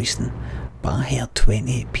to Royston, but I heard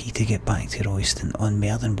 28p to get back to Royston on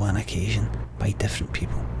more than one occasion by different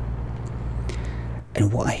people.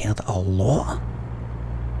 And what I heard a lot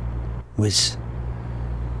was,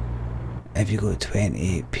 if you go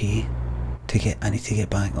 28p to get, I need to get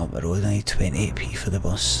back up the road, I need 28p for the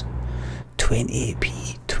bus.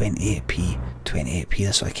 28p, 28p, 28p,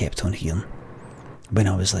 that's what I kept on hearing when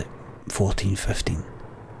I was like 14, 15.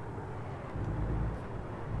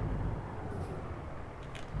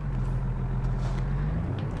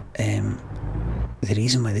 The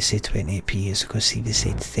reason why they say 28p is because see, they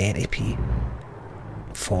said 30p,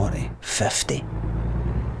 40, 50.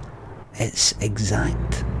 It's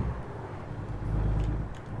exact.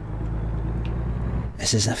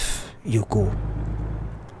 It's as if you go,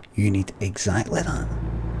 you need exactly that.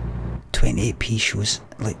 28p shows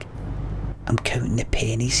like, I'm counting the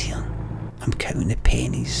pennies here. I'm counting the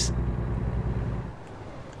pennies.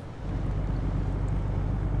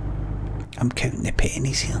 I'm counting the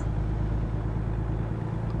pennies here.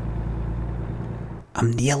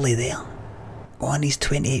 I'm nearly there. Oh, I need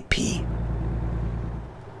 28p.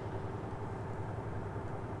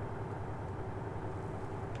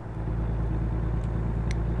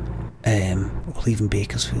 We're leaving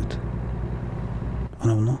Bakersfield. Oh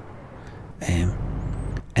no, no. And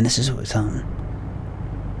this is what was happening.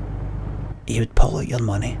 You would pull out your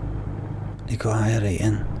money, you go higher right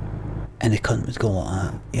in, and the cunt would go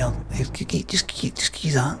like that. Yeah, just keep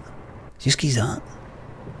that. Just keep that.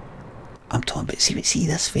 I'm talking about, see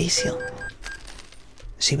this face here?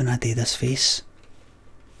 See when I do this face?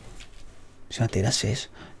 See when I do this face?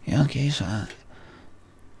 Yeah, keep that.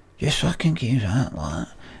 Just fucking keep that, like.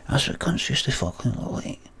 That's what cunts used to fucking look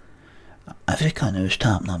like. Every cunt who was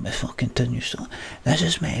tapping on my fucking tin used to, this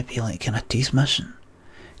is meant to be like kind of teeth missing.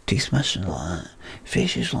 Teeth missing like that.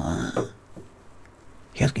 Faces like that.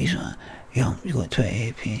 Here's guys like that. Yeah, you got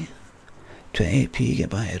 28p. 28p, get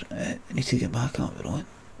back, I need to get back up the road.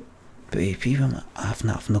 28p, I've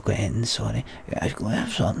not got anything, sorry. You've got to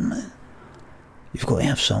have something, man. You've got to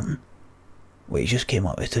have something. Well, you just came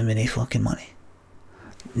up with too many fucking money.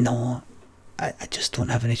 No, I just don't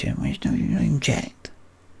have any too much. No, you're not even checked.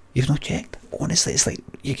 You've not checked. Honestly, it's like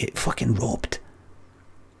you get fucking robbed.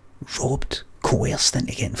 Robbed. Coerced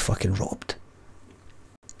into getting fucking robbed.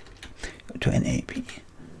 28p.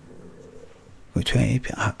 Got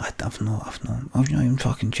 28p. I've not even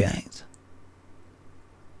fucking checked.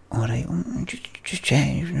 Alright, just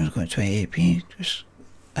check. You've just got 28p. Just,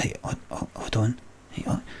 hey, hold on.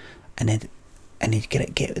 And then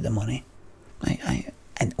get with the money.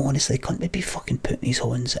 And honestly, couldn't they be fucking putting these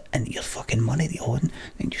horns into your fucking money that you're holding?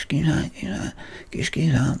 Like, just give that, just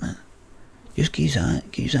give that, man. Just give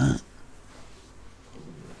that.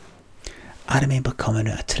 I remember coming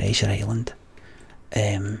out of Treasure Island,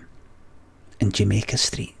 in Jamaica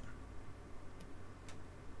Street,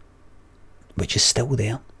 which is still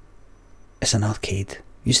there. It's an arcade.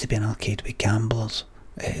 Used to be an arcade with gamblers,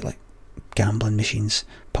 like gambling machines,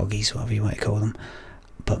 puggies, whatever you want to call them,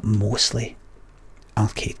 but mostly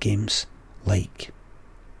arcade games like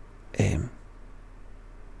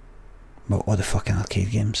well, all the fucking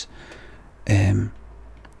arcade games.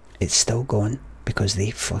 It's still going because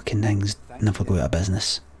they fucking things never go out of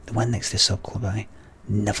business. The one next to Sub Club I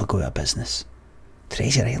never go out of business.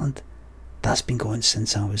 Treasure Island, that's been going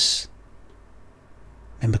since I was,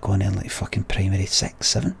 remember going in like fucking primary 6,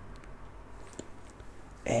 7.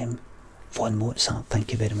 Von Mozart,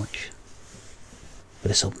 thank you very much for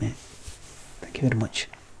the sub, mate. Thank you very much.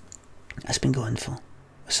 That's been going for,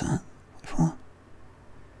 what's that? For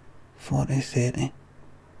 40, 30.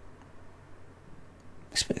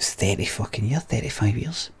 It's 30 fucking years, 35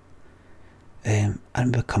 years. I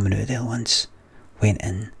remember coming out there once, went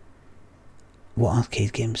in, what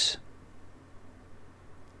arcade games?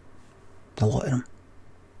 A lot of them.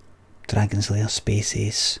 Dragon's Lair, Space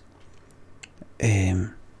Ace,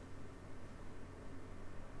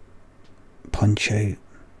 Punch Out,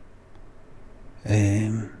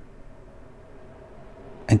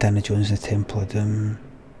 Indiana Jones and the Temple of Doom,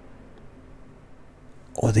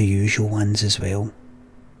 all the usual ones as well.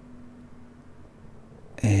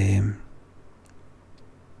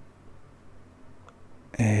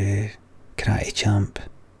 Karate Champ,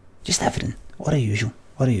 just everything, all the usual.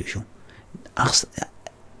 I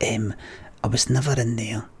was never in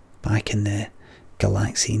there back in the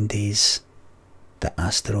Galaxian days, the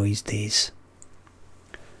Asteroids days.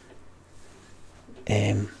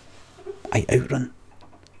 I outrun.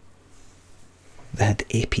 They had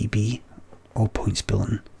APB, all points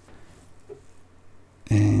bulletin.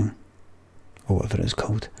 or whatever it's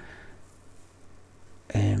called.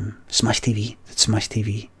 Smash TV. They had Smash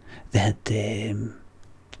TV. They had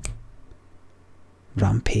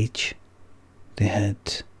Rampage. They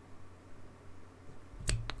had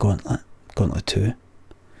Gauntlet 2.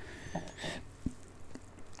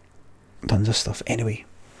 Tons of stuff. Anyway,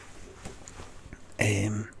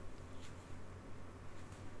 did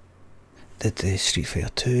the Street Fighter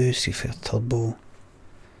 2, Street Fighter Turbo,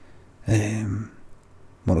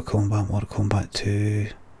 Mortal Kombat 2,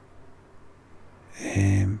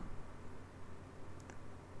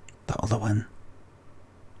 that other one,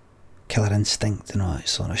 Killer Instinct and all that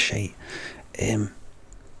sort of shite.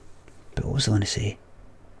 But what was I going to say?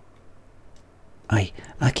 Aye,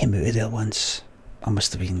 I came out of there once. I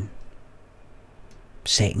must have been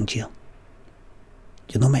second year.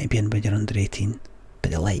 You're not meant to be in when you're under 18,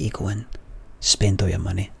 but they let you go in, spend all your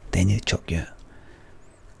money, then they chuck you out.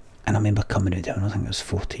 And I remember coming out there when I think I was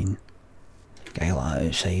 14. Guy like that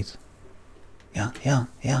outside. Yeah.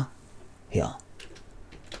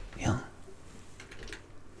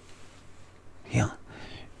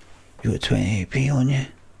 You got 28p on you.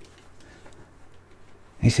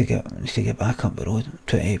 Need to get back up the road.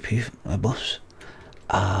 28p for the bus.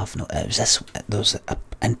 I've not. It was this.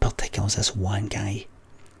 In particular, was this one guy.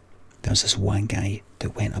 There was this one guy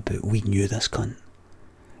that went about. We knew this cunt.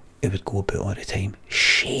 He would go about all the time.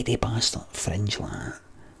 Shady bastard. Fringe like that.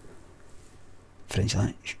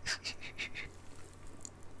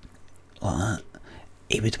 Like that.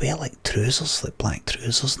 He would wear like trousers, like black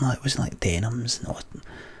trousers and that. It wasn't like denims and all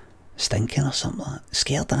stinking or something like that.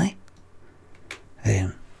 Scared, aye?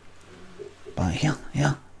 But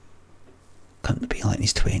yeah. Couldn't be like in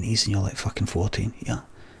his 20s and you're like fucking 14. Yeah.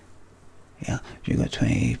 You got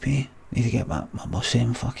 20p. Need to get back my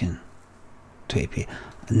same fucking 20p.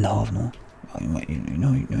 No, I've no.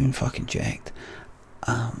 You're fucking jacked.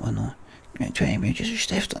 I know. 20p,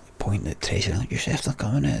 just after pointing at Tracy, just after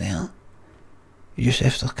coming out there. You just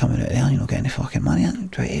after coming out there, you don't get any fucking money in.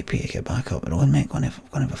 20p to get back up the road, mate. Go and have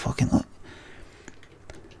a fucking look.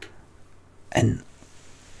 And,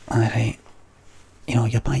 alright,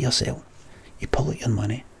 you're by yourself. You pull out your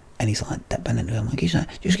money, and he's like dipping into him, like,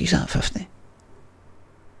 just give that 50. I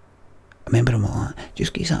remember him like that,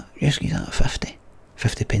 just give that 50.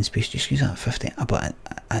 50 pence piece, just give that 50. But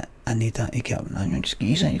I need that to get up now. Just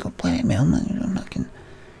give that, you got plenty more, man.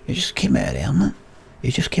 You just came out of there, man.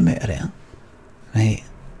 You just came out of there. Right,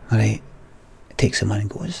 alright. Takes the money and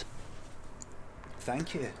goes.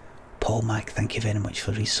 Thank you. Paul Mac, thank you very much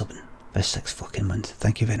for resubbing this 6 fucking months.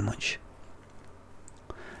 Thank you very much.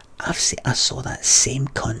 I saw that same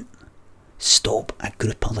cunt stop a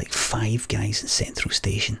group of like 5 guys in Central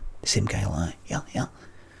Station. The same guy like, yeah.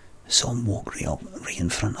 Saw him walk right in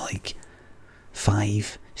front of like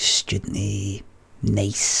 5 student-y,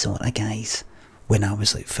 nice sort of guys when I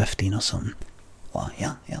was like 15 or something. Like,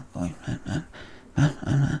 yeah, going,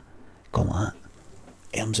 going like that.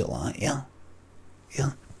 Arms out like that,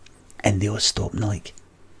 yeah. And they all stop and like,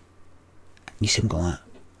 you see him go like that.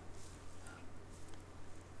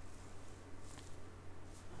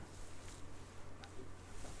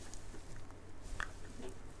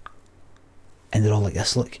 And they're all like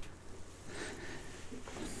this, look.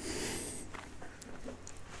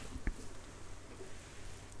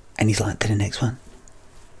 And he's like, to the next one.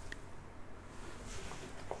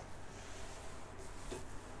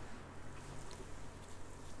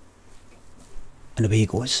 And away he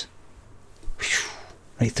goes.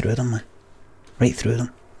 Right through them, man. Right through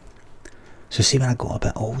them. So see when I got a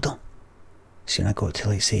bit older, see when I got to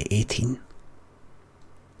like say 18,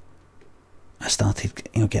 I started,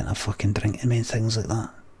 getting a fucking drink and things like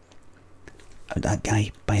that. And that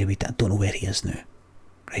guy, by the way, I don't know where he is now,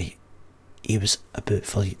 right? He was about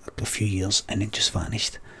for a few years and then just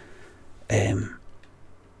vanished. When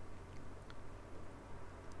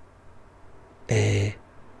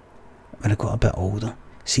I got a bit older,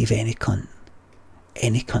 see if any cunt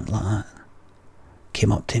like that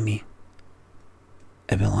came up to me,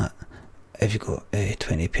 I'd be like, have you got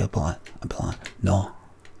 20p? I'd be like, no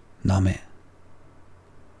mate.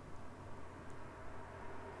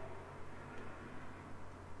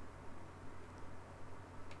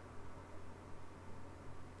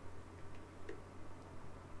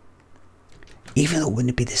 Even though it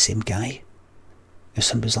wouldn't be the same guy, if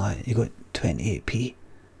somebody's like, you got 28p,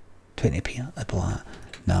 I'd be like,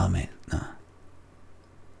 nah mate, nah.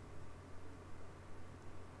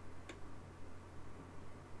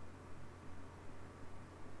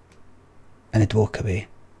 And I'd walk away.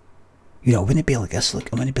 I wouldn't be like this, look,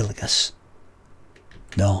 I wouldn't be like this.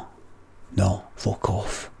 No, fuck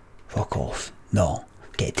off, no,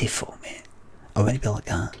 get the fuck mate. I wouldn't be like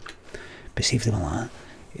that. But see if they were like,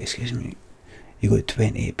 excuse me, you got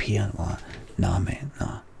 28p and like, nah mate,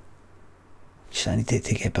 nah. Just I need to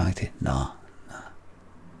get back to, nah.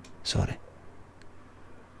 Sorry.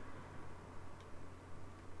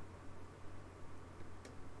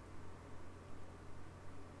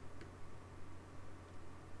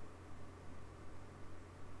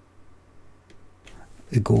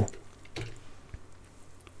 Go.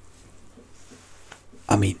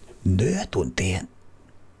 I mean, no, I don't do it.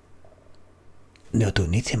 No, I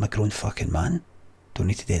don't need to. I'm a grown fucking man. Don't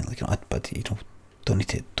need to do it like that, but you know, don't need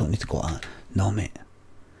to go like that. No, mate.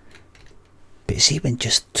 But see, when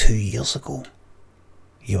just 2 years ago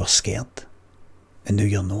you were scared, and now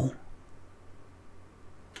you're no.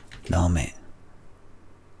 No, mate.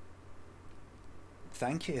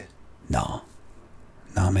 Thank you. No.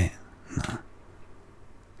 No, mate. No.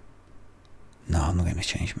 No, I'm not going to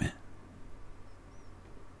change, mate.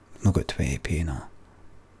 I've not got 20p now.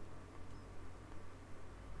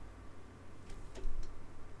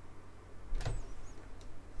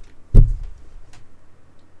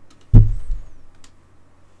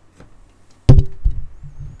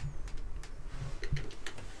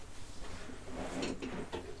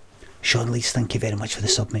 Sean Lees, thank you very much for the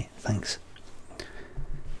sub, mate. Thanks.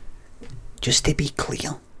 Just to be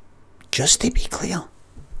clear,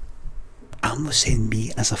 I'm not saying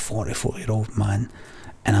me as a 44-year-old man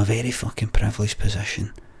in a very fucking privileged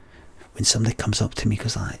position. When somebody comes up to me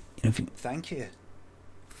because like, you know, if you, thank you.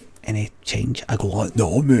 Any change, I go like,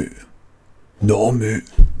 no mate, no.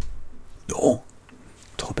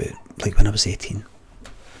 Talk about like when I was 18.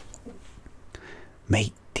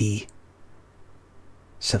 Mate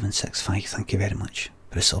D765, thank you very much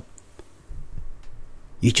for the sub.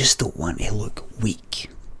 You just don't want to look weak.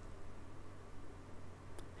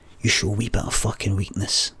 You show a wee bit of fucking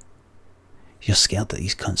weakness. You're scared that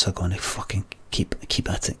these cunts are going to fucking keep at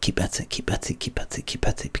it.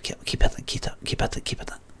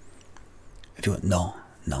 If you went, no,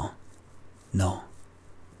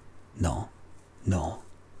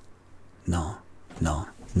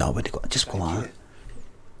 when you go, just go like that.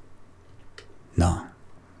 No.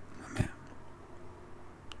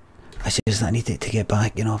 I says I need to get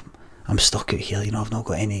back, you know, I'm stuck out here, you know, I've not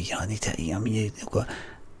got any, you know, I need to eat, I mean, you've got,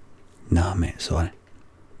 nah mate, sorry.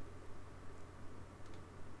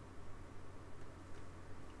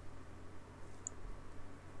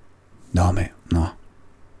 No mate, no.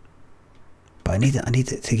 But I need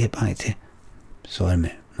it to get back to, sorry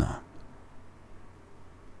mate, no.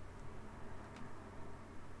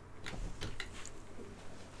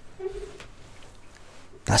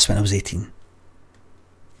 That's when I was 18.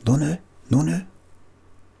 No.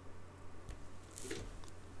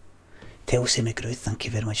 Telsey McGraw, thank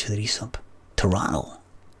you very much for the resub. Toronto.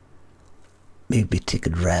 Maybe take a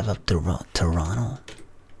drive up to Toronto.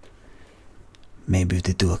 Maybe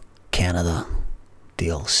to do a Canada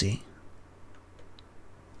DLC.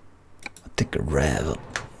 I'll take a drive up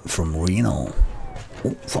from Reno.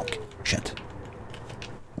 Oh fuck, shit.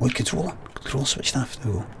 What controller switched off.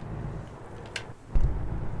 There we go.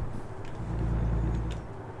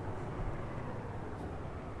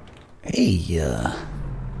 Hey,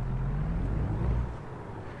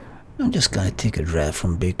 I'm just gonna take a drive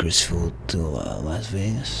from Bakersfield to Las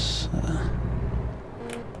Vegas.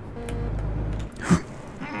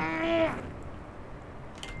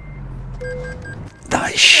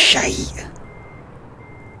 That is shite.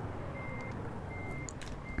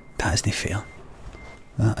 That isn't fair.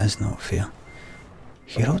 That is not fair.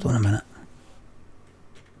 Here, hold on a minute.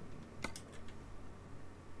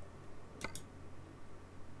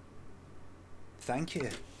 Thank you.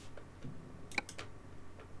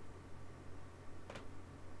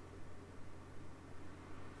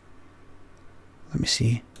 Let me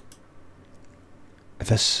see if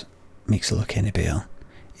this makes it look any better.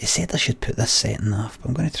 It said I should put this setting off, but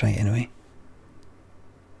I'm going to try it anyway.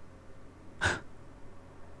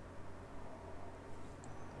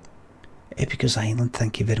 Epicus Island,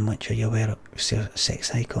 thank you very much. Are you aware of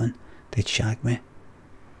sex icon? They'd shag me.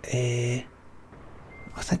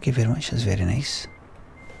 Oh, thank you very much, that's very nice.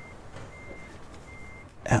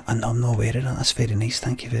 And I'm not aware of that, that's very nice,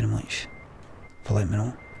 thank you very much for letting me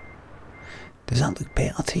know. Does that look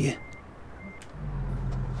better to you?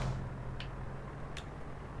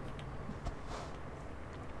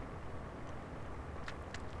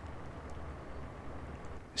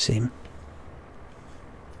 Same.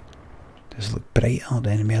 Does it look brighter or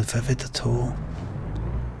any more vivid at all?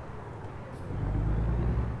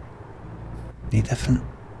 Any different?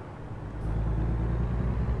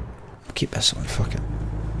 I'll keep this on, fuck it.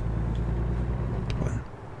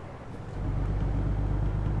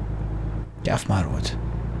 Get off my road.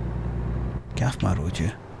 Get off my road,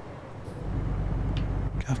 you.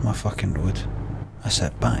 Get off my fucking road. I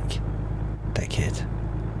sit back, dickhead.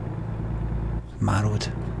 My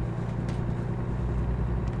road.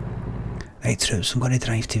 Right, troops, I'm going to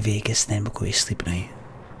drive to Vegas, then we'll go to sleep now.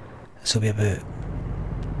 This will be about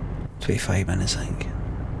 25 minutes, I think.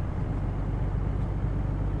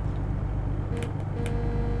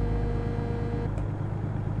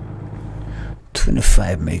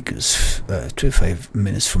 "25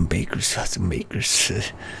 minutes from Bakers." That's Makers.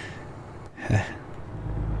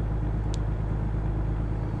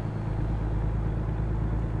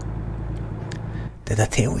 Did I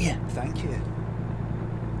tell you? Thank you.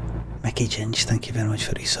 Mickey Ginge, thank you very much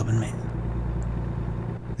for resubbing, mate.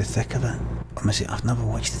 The Thick of It. I've never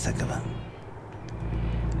watched The Thick of It.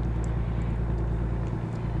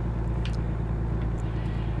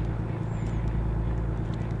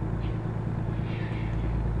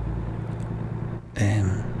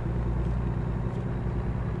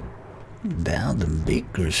 Down in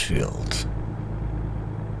Bakersfield.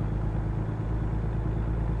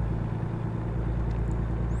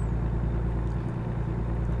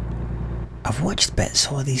 I've watched bits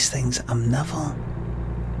of all these things. I'm not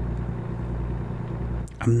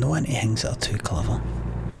into things that are too clever.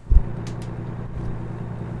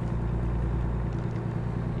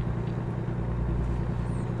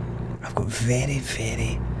 I've got very,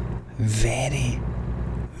 very, very,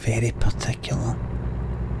 very particular.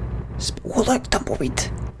 Oh look, Tumbleweed!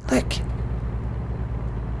 Look!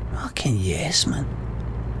 Fucking yes, man.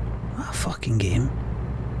 What a fucking game.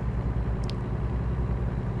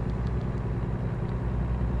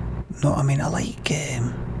 No, I mean, I like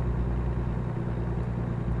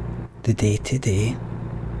The Day Today,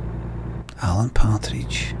 Alan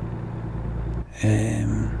Partridge,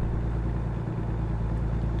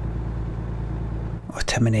 or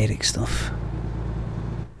Tim and Eric stuff.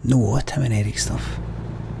 No, Tim and Eric stuff.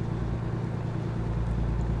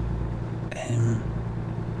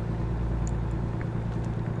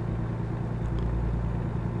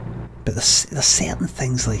 But there's certain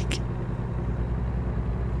things like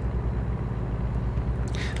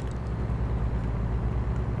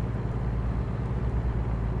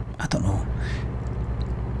I don't know.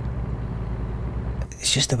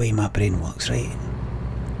 It's just the way my brain works, right?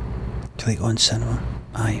 Do you like on cinema?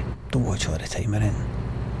 Aye, don't watch all the time or anything.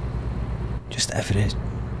 Just every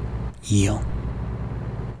year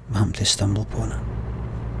I happen to stumble upon it.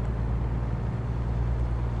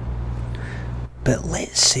 But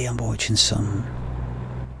let's say I'm watching some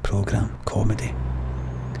programme, comedy,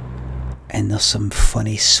 and there's some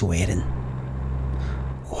funny swearing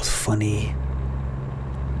or funny,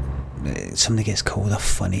 somebody gets called a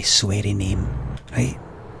funny sweary name, right?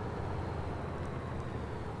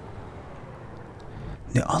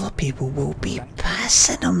 Now other people will be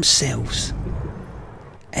pissing themselves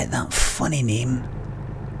at that funny name,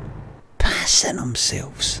 pissing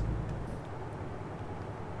themselves.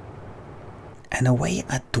 In a way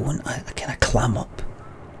I don't, I kind of clam up.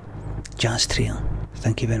 Jazz Trail,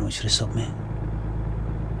 thank you very much for the sub, mate.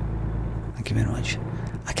 Thank you very much.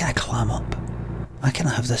 I kind of clam up. I kind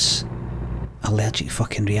of have this allergic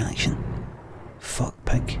fucking reaction. Fuck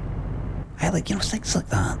pig. I like, you know, things like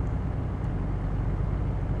that.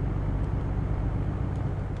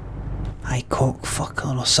 I cock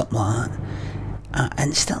fucker or something like that. I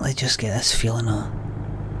instantly just get this feeling of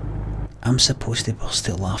I'm supposed to burst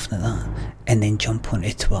out laughing at that and then jump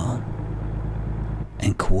onto Twitter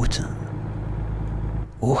and quote it.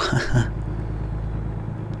 Oh, haha.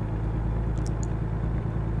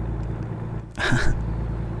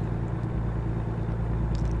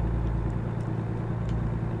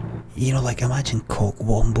 You know, like imagine cock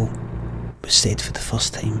womble was said for the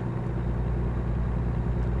first time.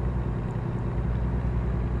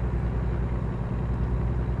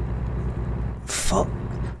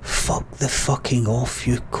 Fuck the fucking off,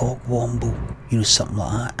 you cock womble. You know, something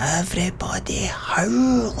like that. Everybody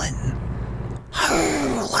howling.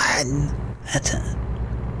 Howling at it.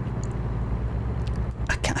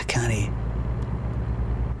 I can't.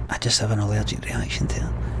 I just have an allergic reaction to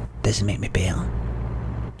it. Doesn't make me better.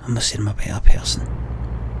 I'm not saying I'm a better person.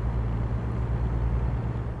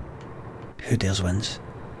 Who dares wins?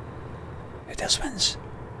 Who dares wins?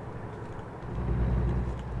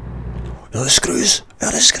 You're the screws!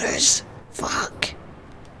 You're the screws! Fuck!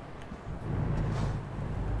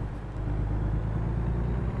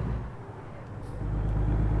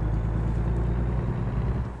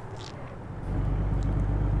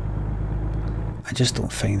 I just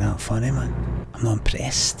don't find that funny, man. I'm not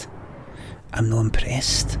impressed. I'm not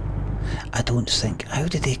impressed. I don't think, how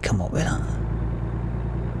did they come up with that?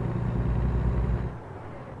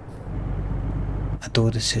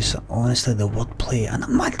 Doris says, honestly, the wordplay, and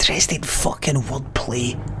I'm not interested in fucking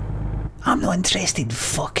wordplay. I'm not interested in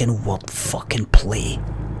fucking word fucking play.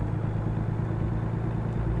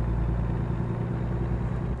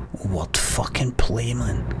 Word fucking play,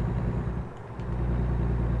 man.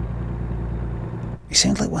 You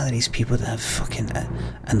sound like one of these people that have fucking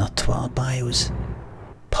in their Twitter bios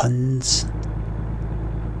puns.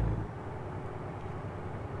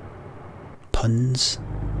 Puns.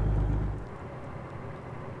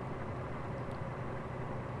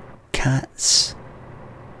 Cats.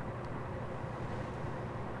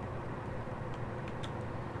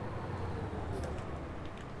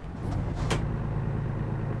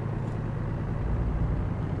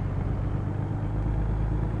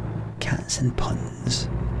 Cats and puns.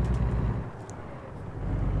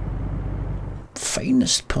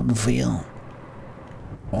 Finest purveyor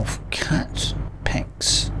of cat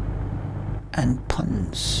pics and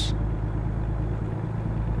puns.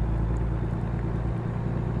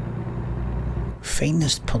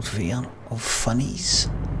 Finest purveyor of funnies,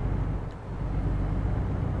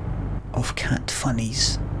 of cat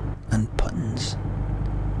funnies and puns.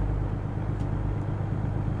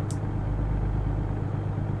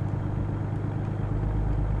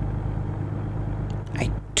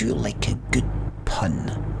 I do like a good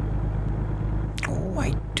pun. Oh,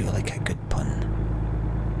 I do like a good pun.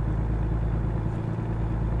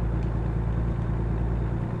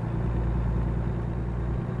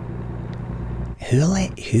 Who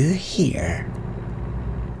here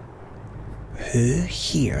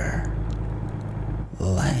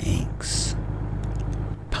likes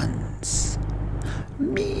puns?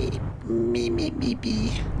 Me.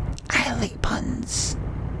 I like puns.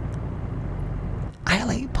 I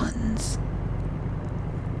like puns.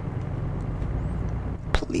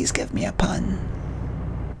 Please give me a pun.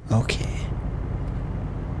 Okay.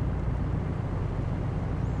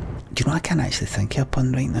 Do you know I can't actually think of a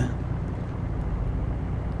pun right now?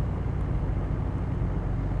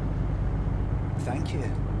 Thank you.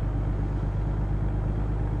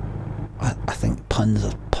 I think puns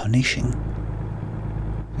are punishing.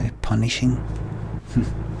 Very punishing.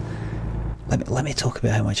 Let me talk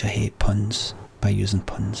about how much I hate puns by using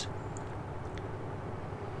puns.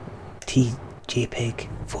 TJPEG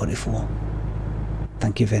 44.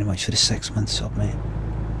 Thank you very much for the 6 months sub, mate.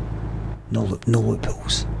 No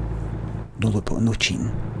loopholes. No loophole, no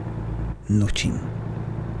cheating. No cheating.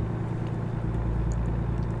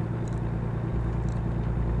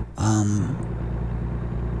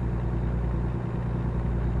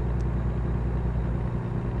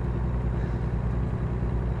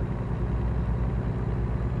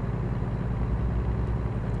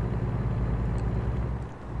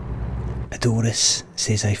 Doris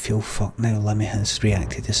says, I feel fucked now. Limmy has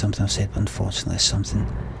reacted to something I've said, but unfortunately it's something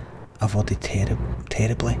I've already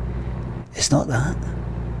terribly. It's not that.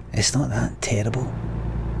 It's not that terrible.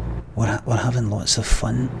 We're having lots of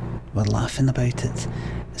fun. We're laughing about it.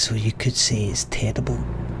 So you could say it's terrible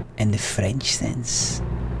in the French sense.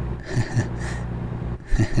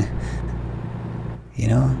 You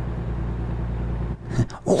know?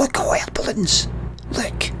 Oh, look, hot air balloons!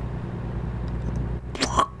 Look!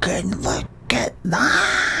 Fucking look at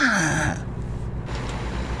that!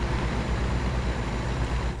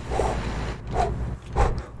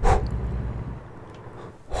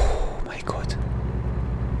 Oh my god.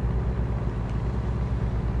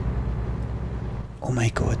 Oh my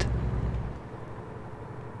god.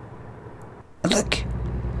 Look!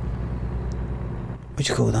 What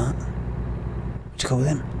do you call that? What do you call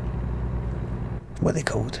them? What are they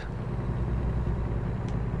called?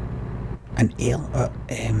 An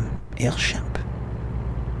airship?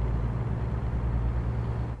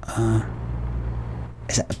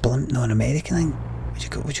 Is it a blimp? No, an American thing? What do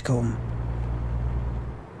you call them?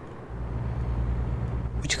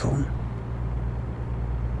 What do you call them?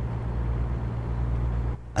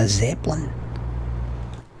 A zeppelin?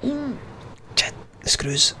 Shit, the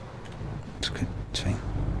screws. It's good, it's fine.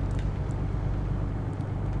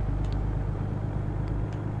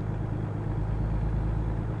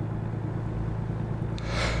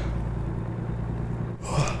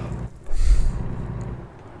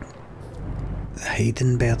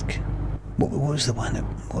 Heidenberg. What was the one that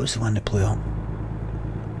blew up?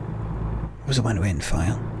 What was the one that went on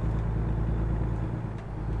fire?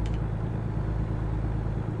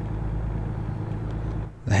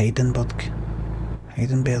 The Heidenberg.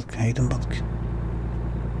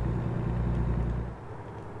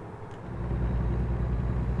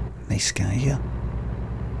 Nice sky here.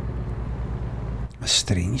 A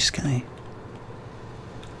strange sky.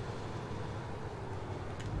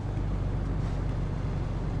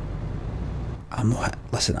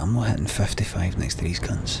 listen, I'm not hitting 55 next to these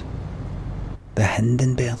cunts. The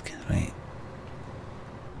Hindenburg, right?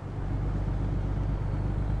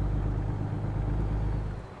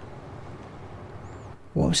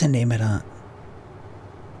 What was the name of that?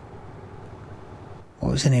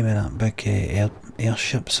 What was the name of that big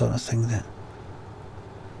airship sort of thing that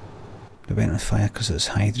went on fire because it was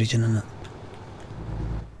hydrogen in it?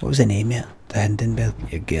 What was the name of it? The Hindenburg?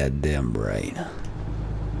 You're goddamn right.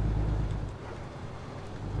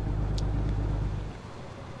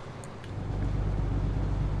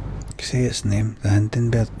 Say its name, the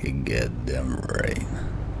Hindenburg. You're goddamn right.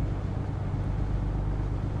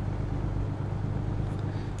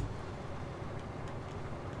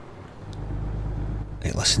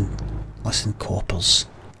 Right, listen, coppers.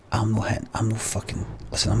 I'm not hitting. I'm not fucking.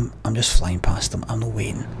 Listen, I'm just flying past them. I'm not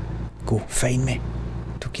waiting. Go, find me.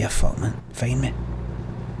 Don't give a fuck, man. Find me.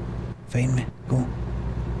 Find me. Go.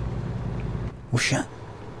 Oh shit.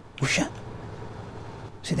 Oh shit.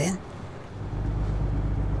 See then?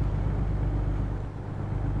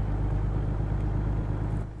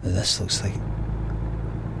 This looks like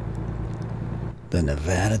the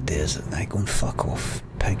Nevada desert. I go and fuck off,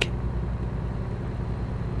 pig.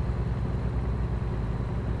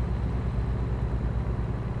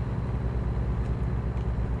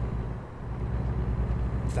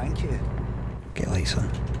 Thank you. Get lights on.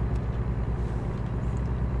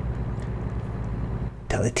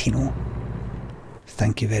 Teletino.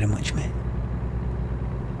 Thank you very much, mate.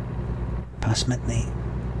 Past midnight.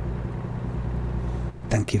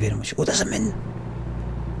 Thank you very much. Oh, there's a min.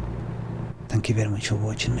 Thank you very much for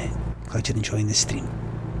watching, mate. Glad you're enjoying the stream.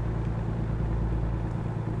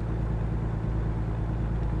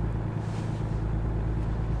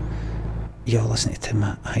 You're listening to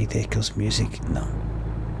Matt Heidecker's music? No.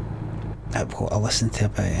 What I listen to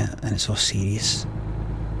about it, and it's all serious.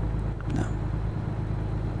 No.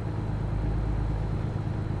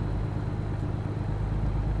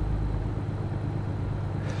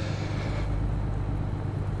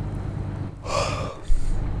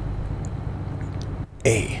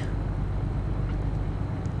 A.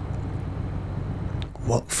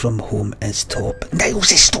 Work from home is top. Niles,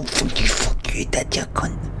 stop! Fuck you, did you,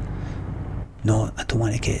 cunt? No, I don't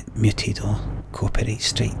want to get muted or copyright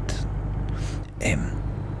striked.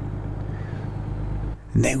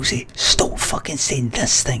 Nilesy, stop fucking saying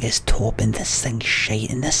this thing is top and this thing's shite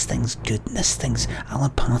and this thing's good and this thing's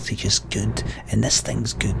Alan Partridge is good and this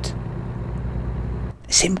thing's good.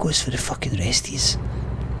 The same goes for the fucking rest of yous.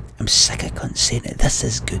 I'm sick of cunts saying it. This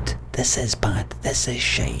is good, this is bad, this is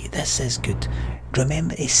shite, this is good.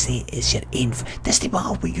 Remember to say it's your aim. This is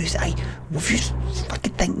what we use. If you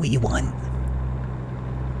fucking think what you want.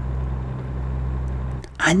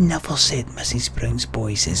 I never said Mrs. Brown's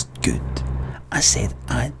Boys is good. I said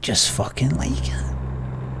I just fucking like it.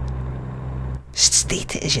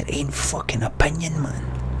 State it as your own fucking opinion, man.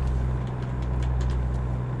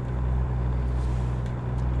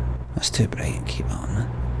 That's too bright. Keep it on, man.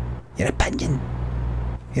 Your opinion.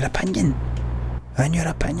 Your opinion. And your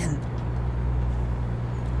opinion.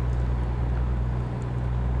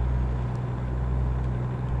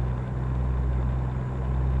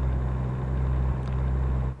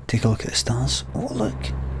 Take a look at the stars. Oh, look.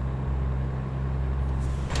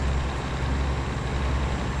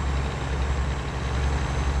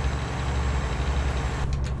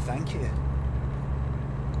 Thank you.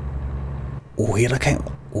 Oh, here I come.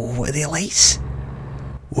 Oh, what are the lights?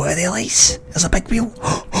 What are the lights? There's a big wheel.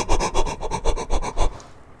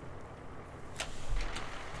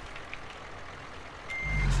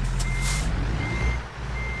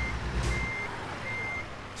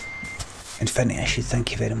 Infinity issue,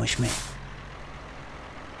 thank you very much, mate.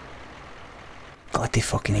 Glad to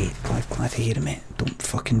fucking hate. Glad to hear it, mate. Don't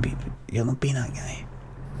fucking be. You're not being that guy.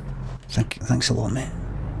 Thanks a lot, mate.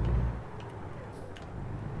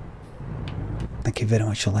 Thank you very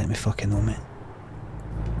much for letting me fucking know, mate.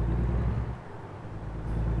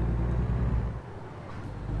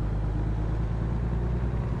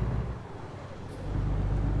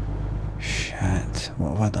 Shit,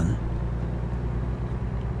 what have I done?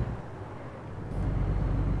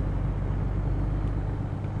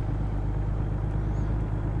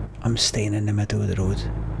 I'm staying in the middle of the road.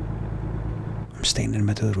 I'm staying in the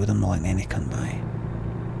middle of the road, I'm not letting any cunt by.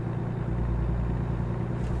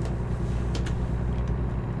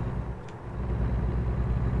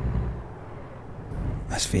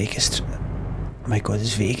 That's Vegas. My god,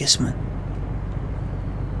 it's Vegas, man.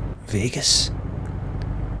 Vegas.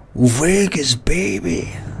 Vegas,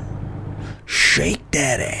 baby. Shake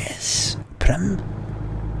that ass. Prim?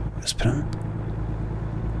 Where's Prim?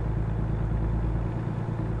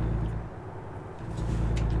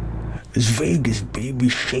 It's Vegas, baby,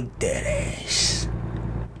 shake that ass.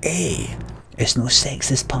 Hey, it's no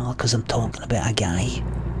sexist, pal, because I'm talking about a guy.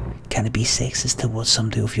 Can it be sexist towards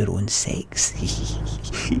somebody of your own sex?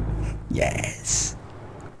 Yes.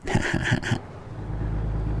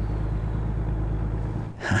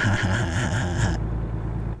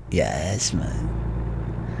 Yes, man.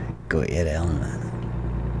 Go to your hell, man.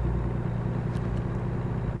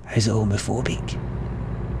 How's it homophobic?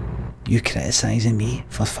 You criticising me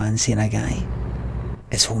for fancying a guy?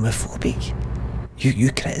 It's homophobic.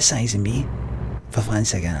 You criticising me for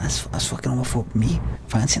fancying a guy? That's fucking homophobic. Me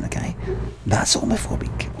fancying a guy? That's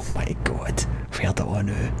homophobic. Oh my god. I've heard it all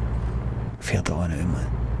now. I've heard it all now, man.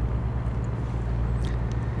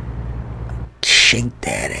 Shake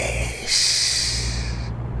that ass.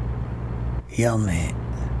 Yeah, mate.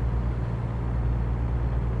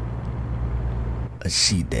 I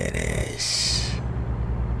see that ass.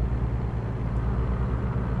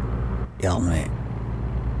 Yeah, mate.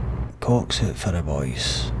 Cock's out for the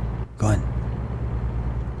boys. Go on.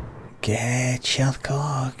 Get your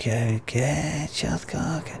cock out, get your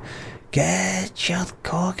cock out. Get your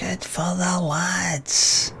cock out for the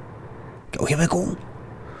lads. Oh, here we go.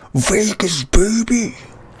 Vegas, baby.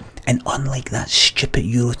 And unlike that stupid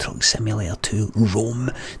Euro Truck Simulator 2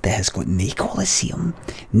 Rome that has got no Coliseum,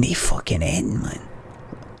 no fucking end, man.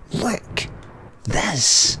 Look,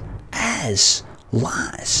 this is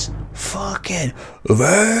Las fucking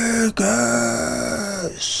Vegas.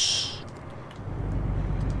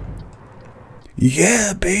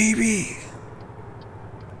 Yeah, baby.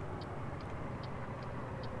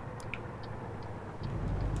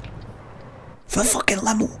 The fucking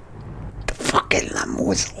limo. The fucking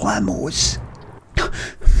limos.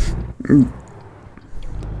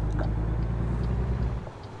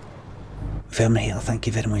 Vernon Hill, thank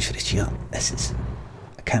you very much for the cheer. This is...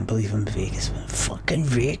 I can't believe I'm in Vegas, man. Fucking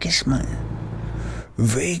Vegas, man.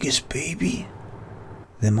 Vegas, baby.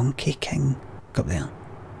 The Monkey King. Go up there.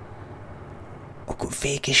 I've got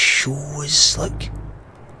Vegas shows. Look.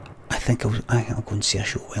 I think I'll go and see a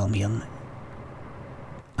show while I'm here.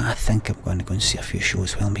 I think I'm going to go and see a few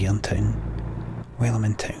shows while I'm here in town. While I'm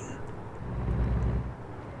in town.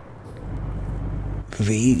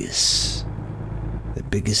 Vegas. The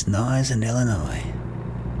biggest noise in Illinois.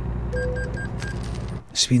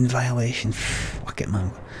 Speed violation. Fuck it,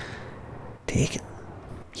 man. Take it.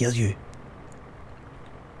 Here you.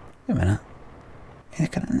 Wait a minute. You're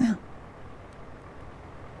looking in there.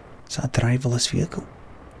 Is that a driverless vehicle?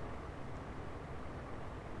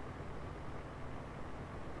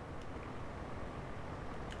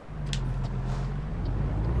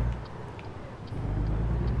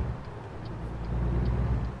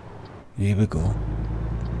 Here we go.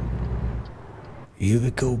 Here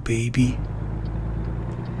we go, baby.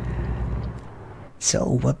 So,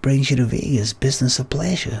 what brings you to Vegas? Business or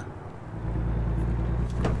pleasure?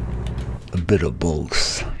 A bit of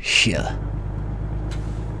both, sure.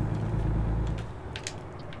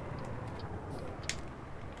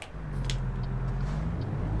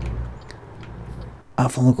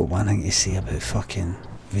 I've only got one thing to say about fucking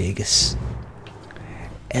Vegas.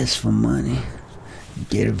 As for money,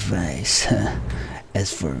 get advice, huh?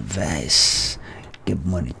 As for advice, give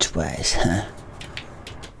money twice, huh?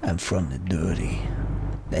 I'm from the dirty.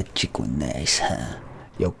 That chick was nice, huh?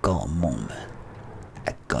 Yo, come on, man.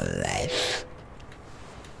 I got life.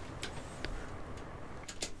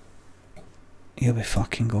 Here we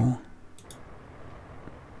fucking go.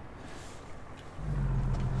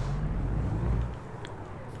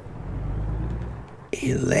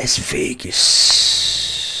 In Las Vegas.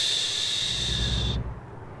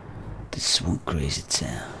 This is one crazy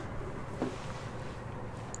town.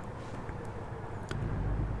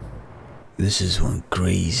 This is one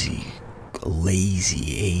crazy,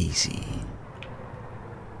 lazy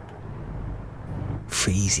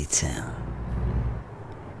town.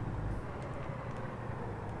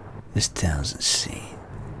 This town's insane.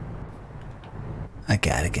 I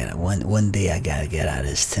gotta get it. One day I gotta get out of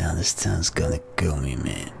this town. This town's gonna kill me,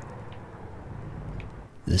 man.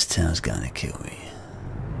 This town's gonna kill me.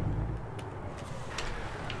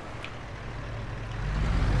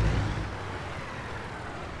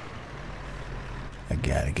 I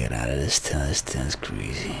gotta get out of this town. This town's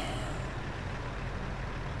crazy.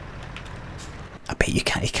 I bet you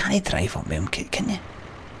can't drive up them, can you?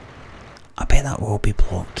 I bet that will be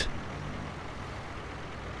blocked.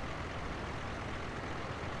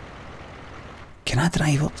 Can I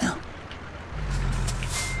drive up there?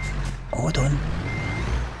 Hold on.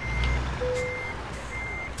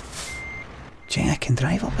 Do you think I can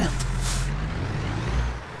drive up there?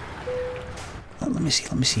 Let me see.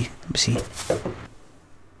 Let me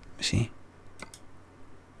See?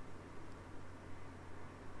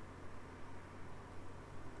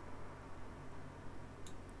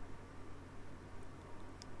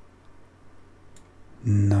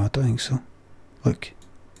 No, I don't think so. Look.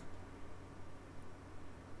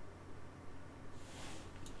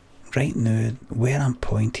 Right now, where I'm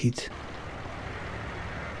pointed.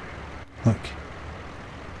 Look.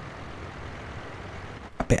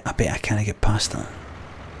 I bet I can't get past that.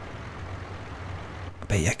 I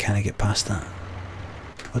bet you I can't get past that.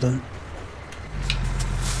 Hold on.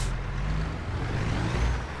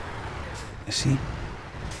 You see?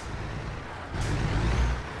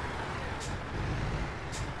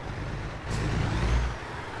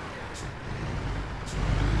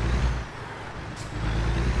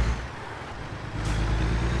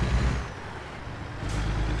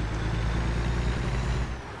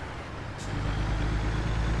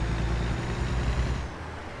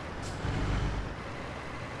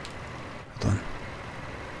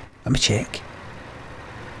 Let me check.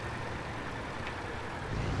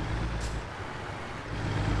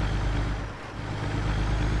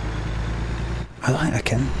 I don't think I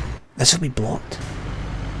can. This will be blocked.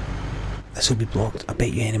 This will be blocked. I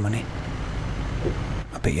bet you any money.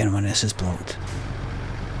 I bet you any money this is blocked.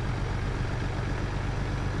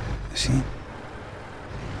 See?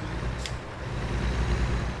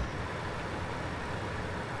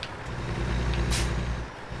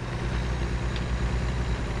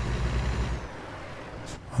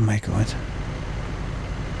 Oh my god.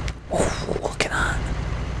 Oh, look at that.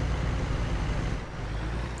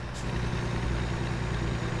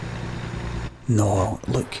 No,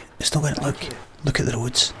 look. It's not going to look. Look at the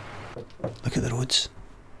roads. Look at the roads.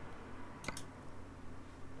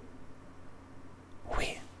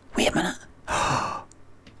 Wait a minute.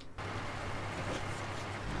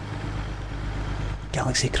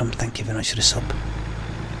 Galaxy Crumb, thank you very much for the sub.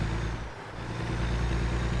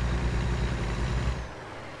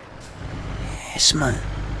 Yes, man.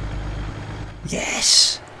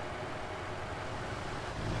 Yes.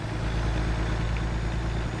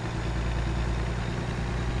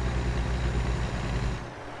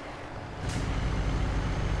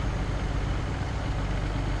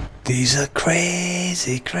 These are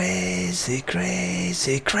crazy, crazy,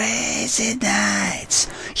 crazy, crazy nights.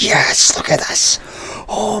 Yes, look at this.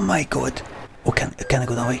 Oh my god. Oh, can I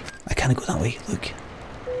go that way? I can't go that way. Look.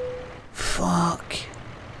 Fuck.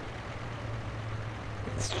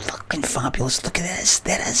 Fucking fabulous. Look at this.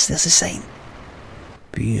 There it is. There's a sign.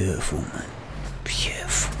 Beautiful, man.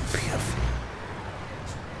 Beautiful, beautiful.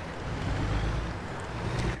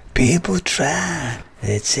 People try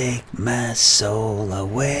to take my soul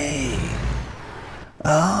away.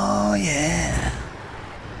 Oh yeah.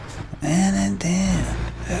 And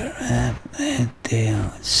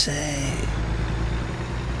they'll say,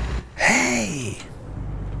 hey.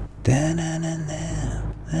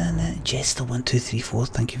 Jester 1234,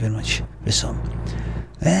 thank you very much for the song.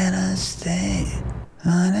 Let us stay,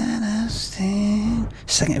 let us stay.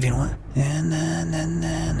 Sing it if you want.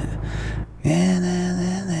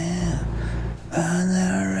 On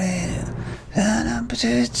the radio,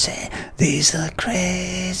 these are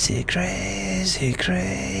crazy, crazy,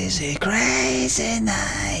 crazy, crazy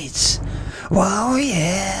nights. Whoa,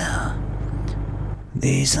 yeah.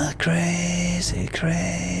 These are crazy,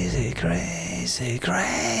 crazy, crazy,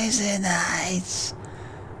 crazy nights.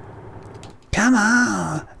 Come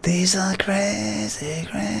on, these are crazy,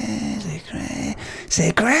 crazy,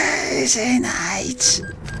 crazy, crazy nights.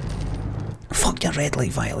 Fuck your red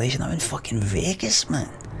light violation, I'm in fucking Vegas, man.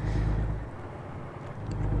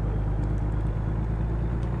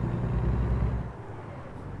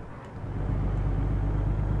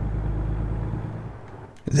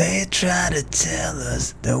 They try to tell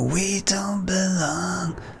us that we don't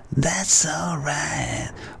belong. That's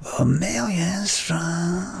alright, 1,000,000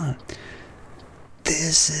 strong.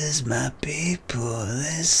 This is my people,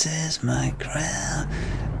 this is my crowd,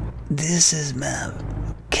 this is my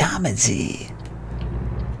comedy.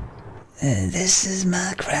 This is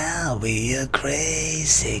my crowd, we are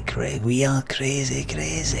crazy, we are crazy,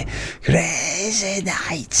 crazy, crazy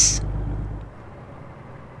nights.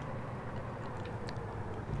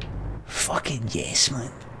 Fucking yes,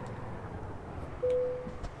 man.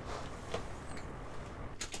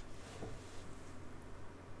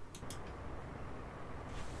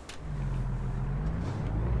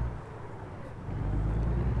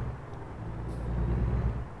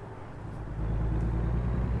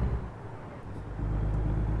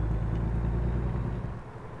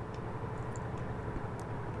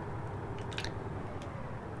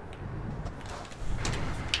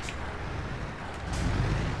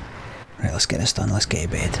 let's get this done, let's get to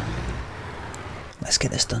bed. Let's get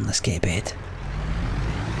this done, let's get to bed.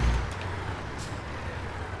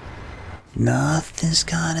 Nothing's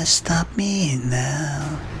gonna stop me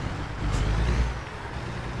now.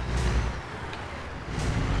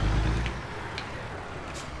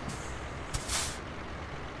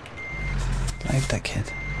 Drive that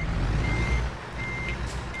kid.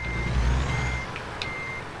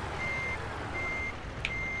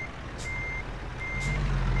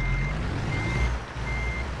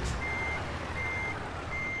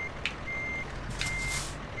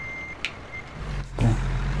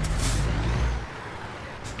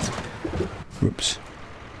 Oops.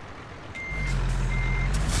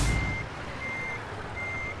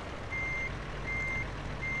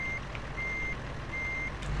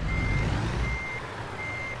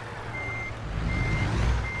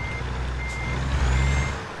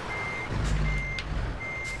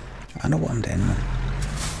 I know what I'm doing, man.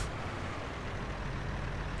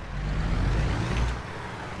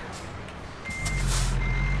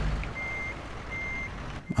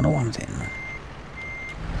 I know what I'm doing, man.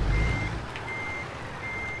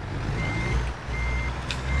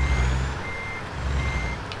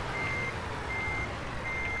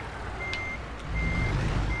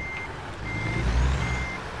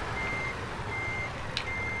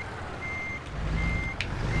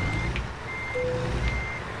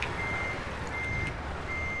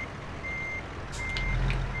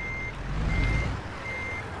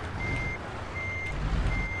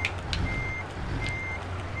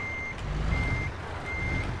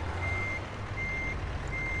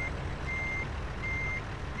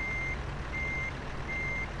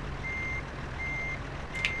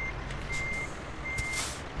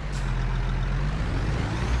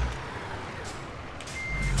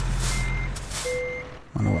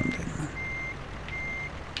 I know what I'm doing, man.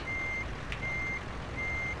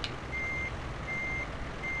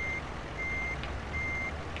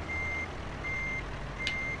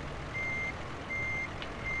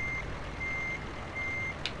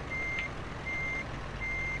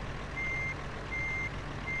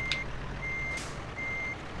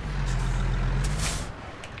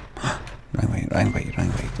 Wrong way,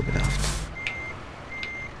 to be daft.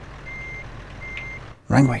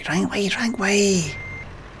 Wrong way!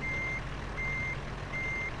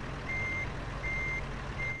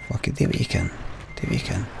 Fuck it, do what you can. Do what you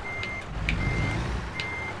can.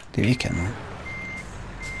 Do what you can, man.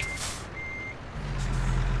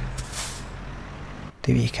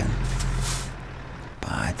 Do what you can.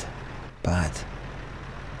 Bad. Bad.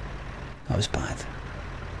 That was bad.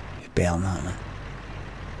 You're better than that, man.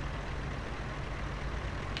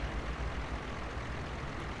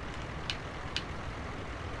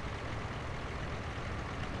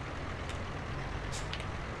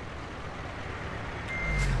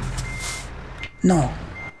 No.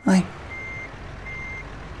 Aye.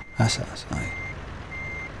 That's aye.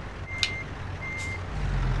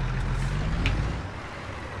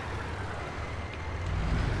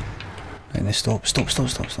 Right, now stop.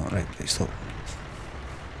 Right, stop.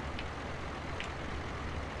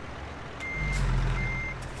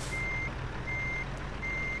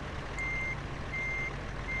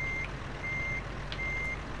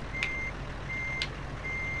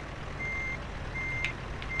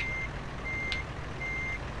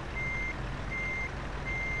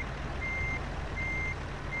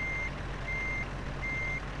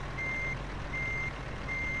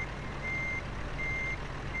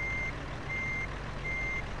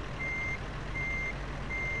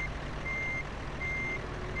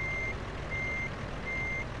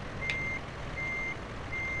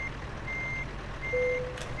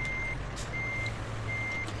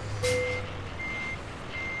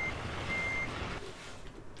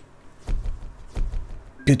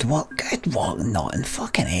 Good work, Norton.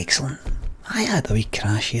 Fucking excellent. I had a wee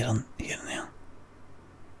crash here and there.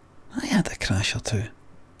 I had a crash or two.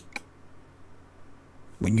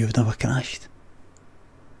 When you've never crashed.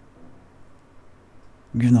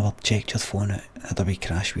 You've never checked your phone out, had a wee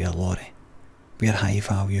crash with a lorry. With your high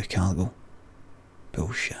value cargo.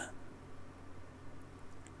 Bullshit.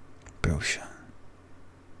 Bullshit.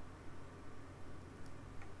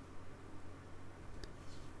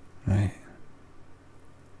 Right.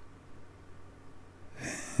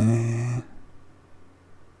 Give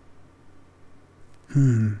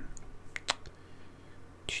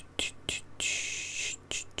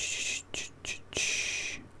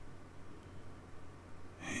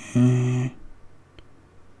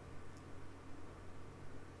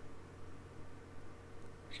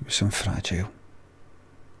me some fragile.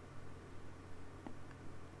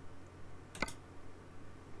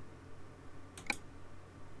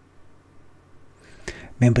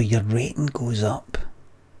 Remember, your rating goes up.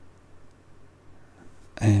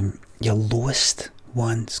 Your lowest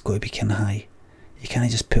one's got to be kind of high. You can't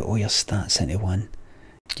just put all your stats into one.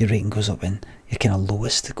 Your rating goes up and your kind of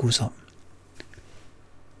lowest goes up.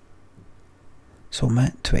 So I'm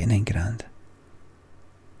at 29 grand.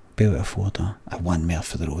 Be able to afford a one mile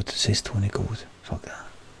for the road. It says Tony Gold. Fuck that.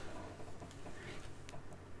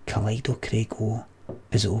 Kaleido Craig O.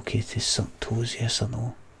 Is it okay to suck toes? Yes or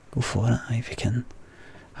no? Go for it if you can.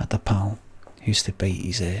 I had a pal who used to bite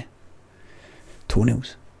his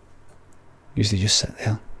toenails. He used to just sit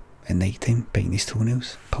there at night time biting his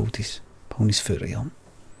toenails, pulling his foot right up.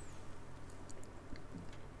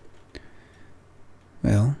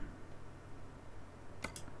 Well,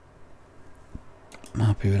 I'm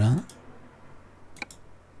happy with that.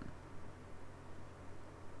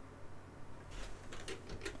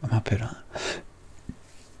 I'm happy with that.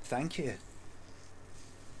 Thank you.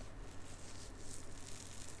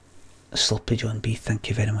 Sloppy John B, thank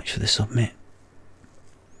you very much for the sub, mate.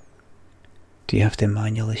 Do you have to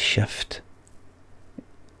manually shift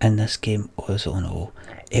in this game, or is it on auto?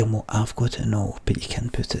 Elmo, I've got it on auto, but you can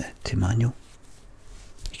put it to manual.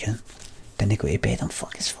 You can. Then they go to bed.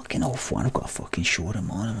 It's fucking awful. I've got a fucking show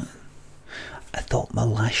tomorrow, man. I thought my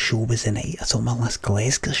last show was the night. I thought my last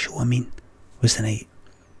Glasgow show, was the night.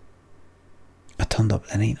 I turned up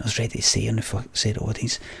the night. I was ready to say to the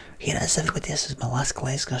audience, here it is, everybody, this is my last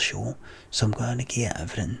Glasgow show, so I'm going to get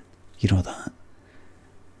everything. You know that.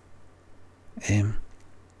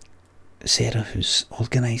 Sarah, who's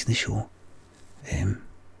organising the show, I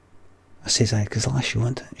says, because the last show,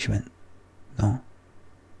 wasn't it? She went, no.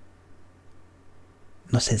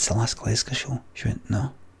 No, I said, it's the last Glasgow show. She went,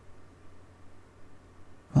 no.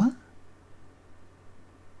 What?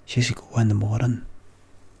 She said, go in the morning.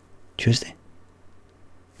 Tuesday.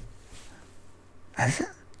 Is it?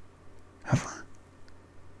 Have I?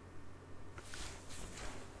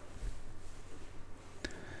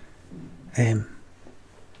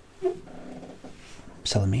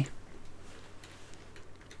 Silly me.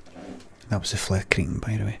 That was the flare cream,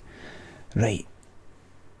 by the way. Right.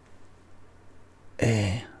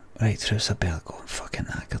 Right through Sabelgo. I'm fucking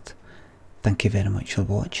knackered. Thank you very much for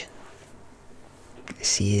watching.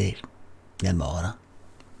 See you tomorrow.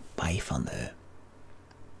 Bye for now.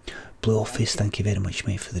 Blue Office, thank you very much,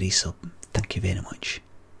 mate, for the resub. Thank you very much.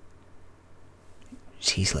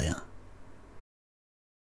 See you later.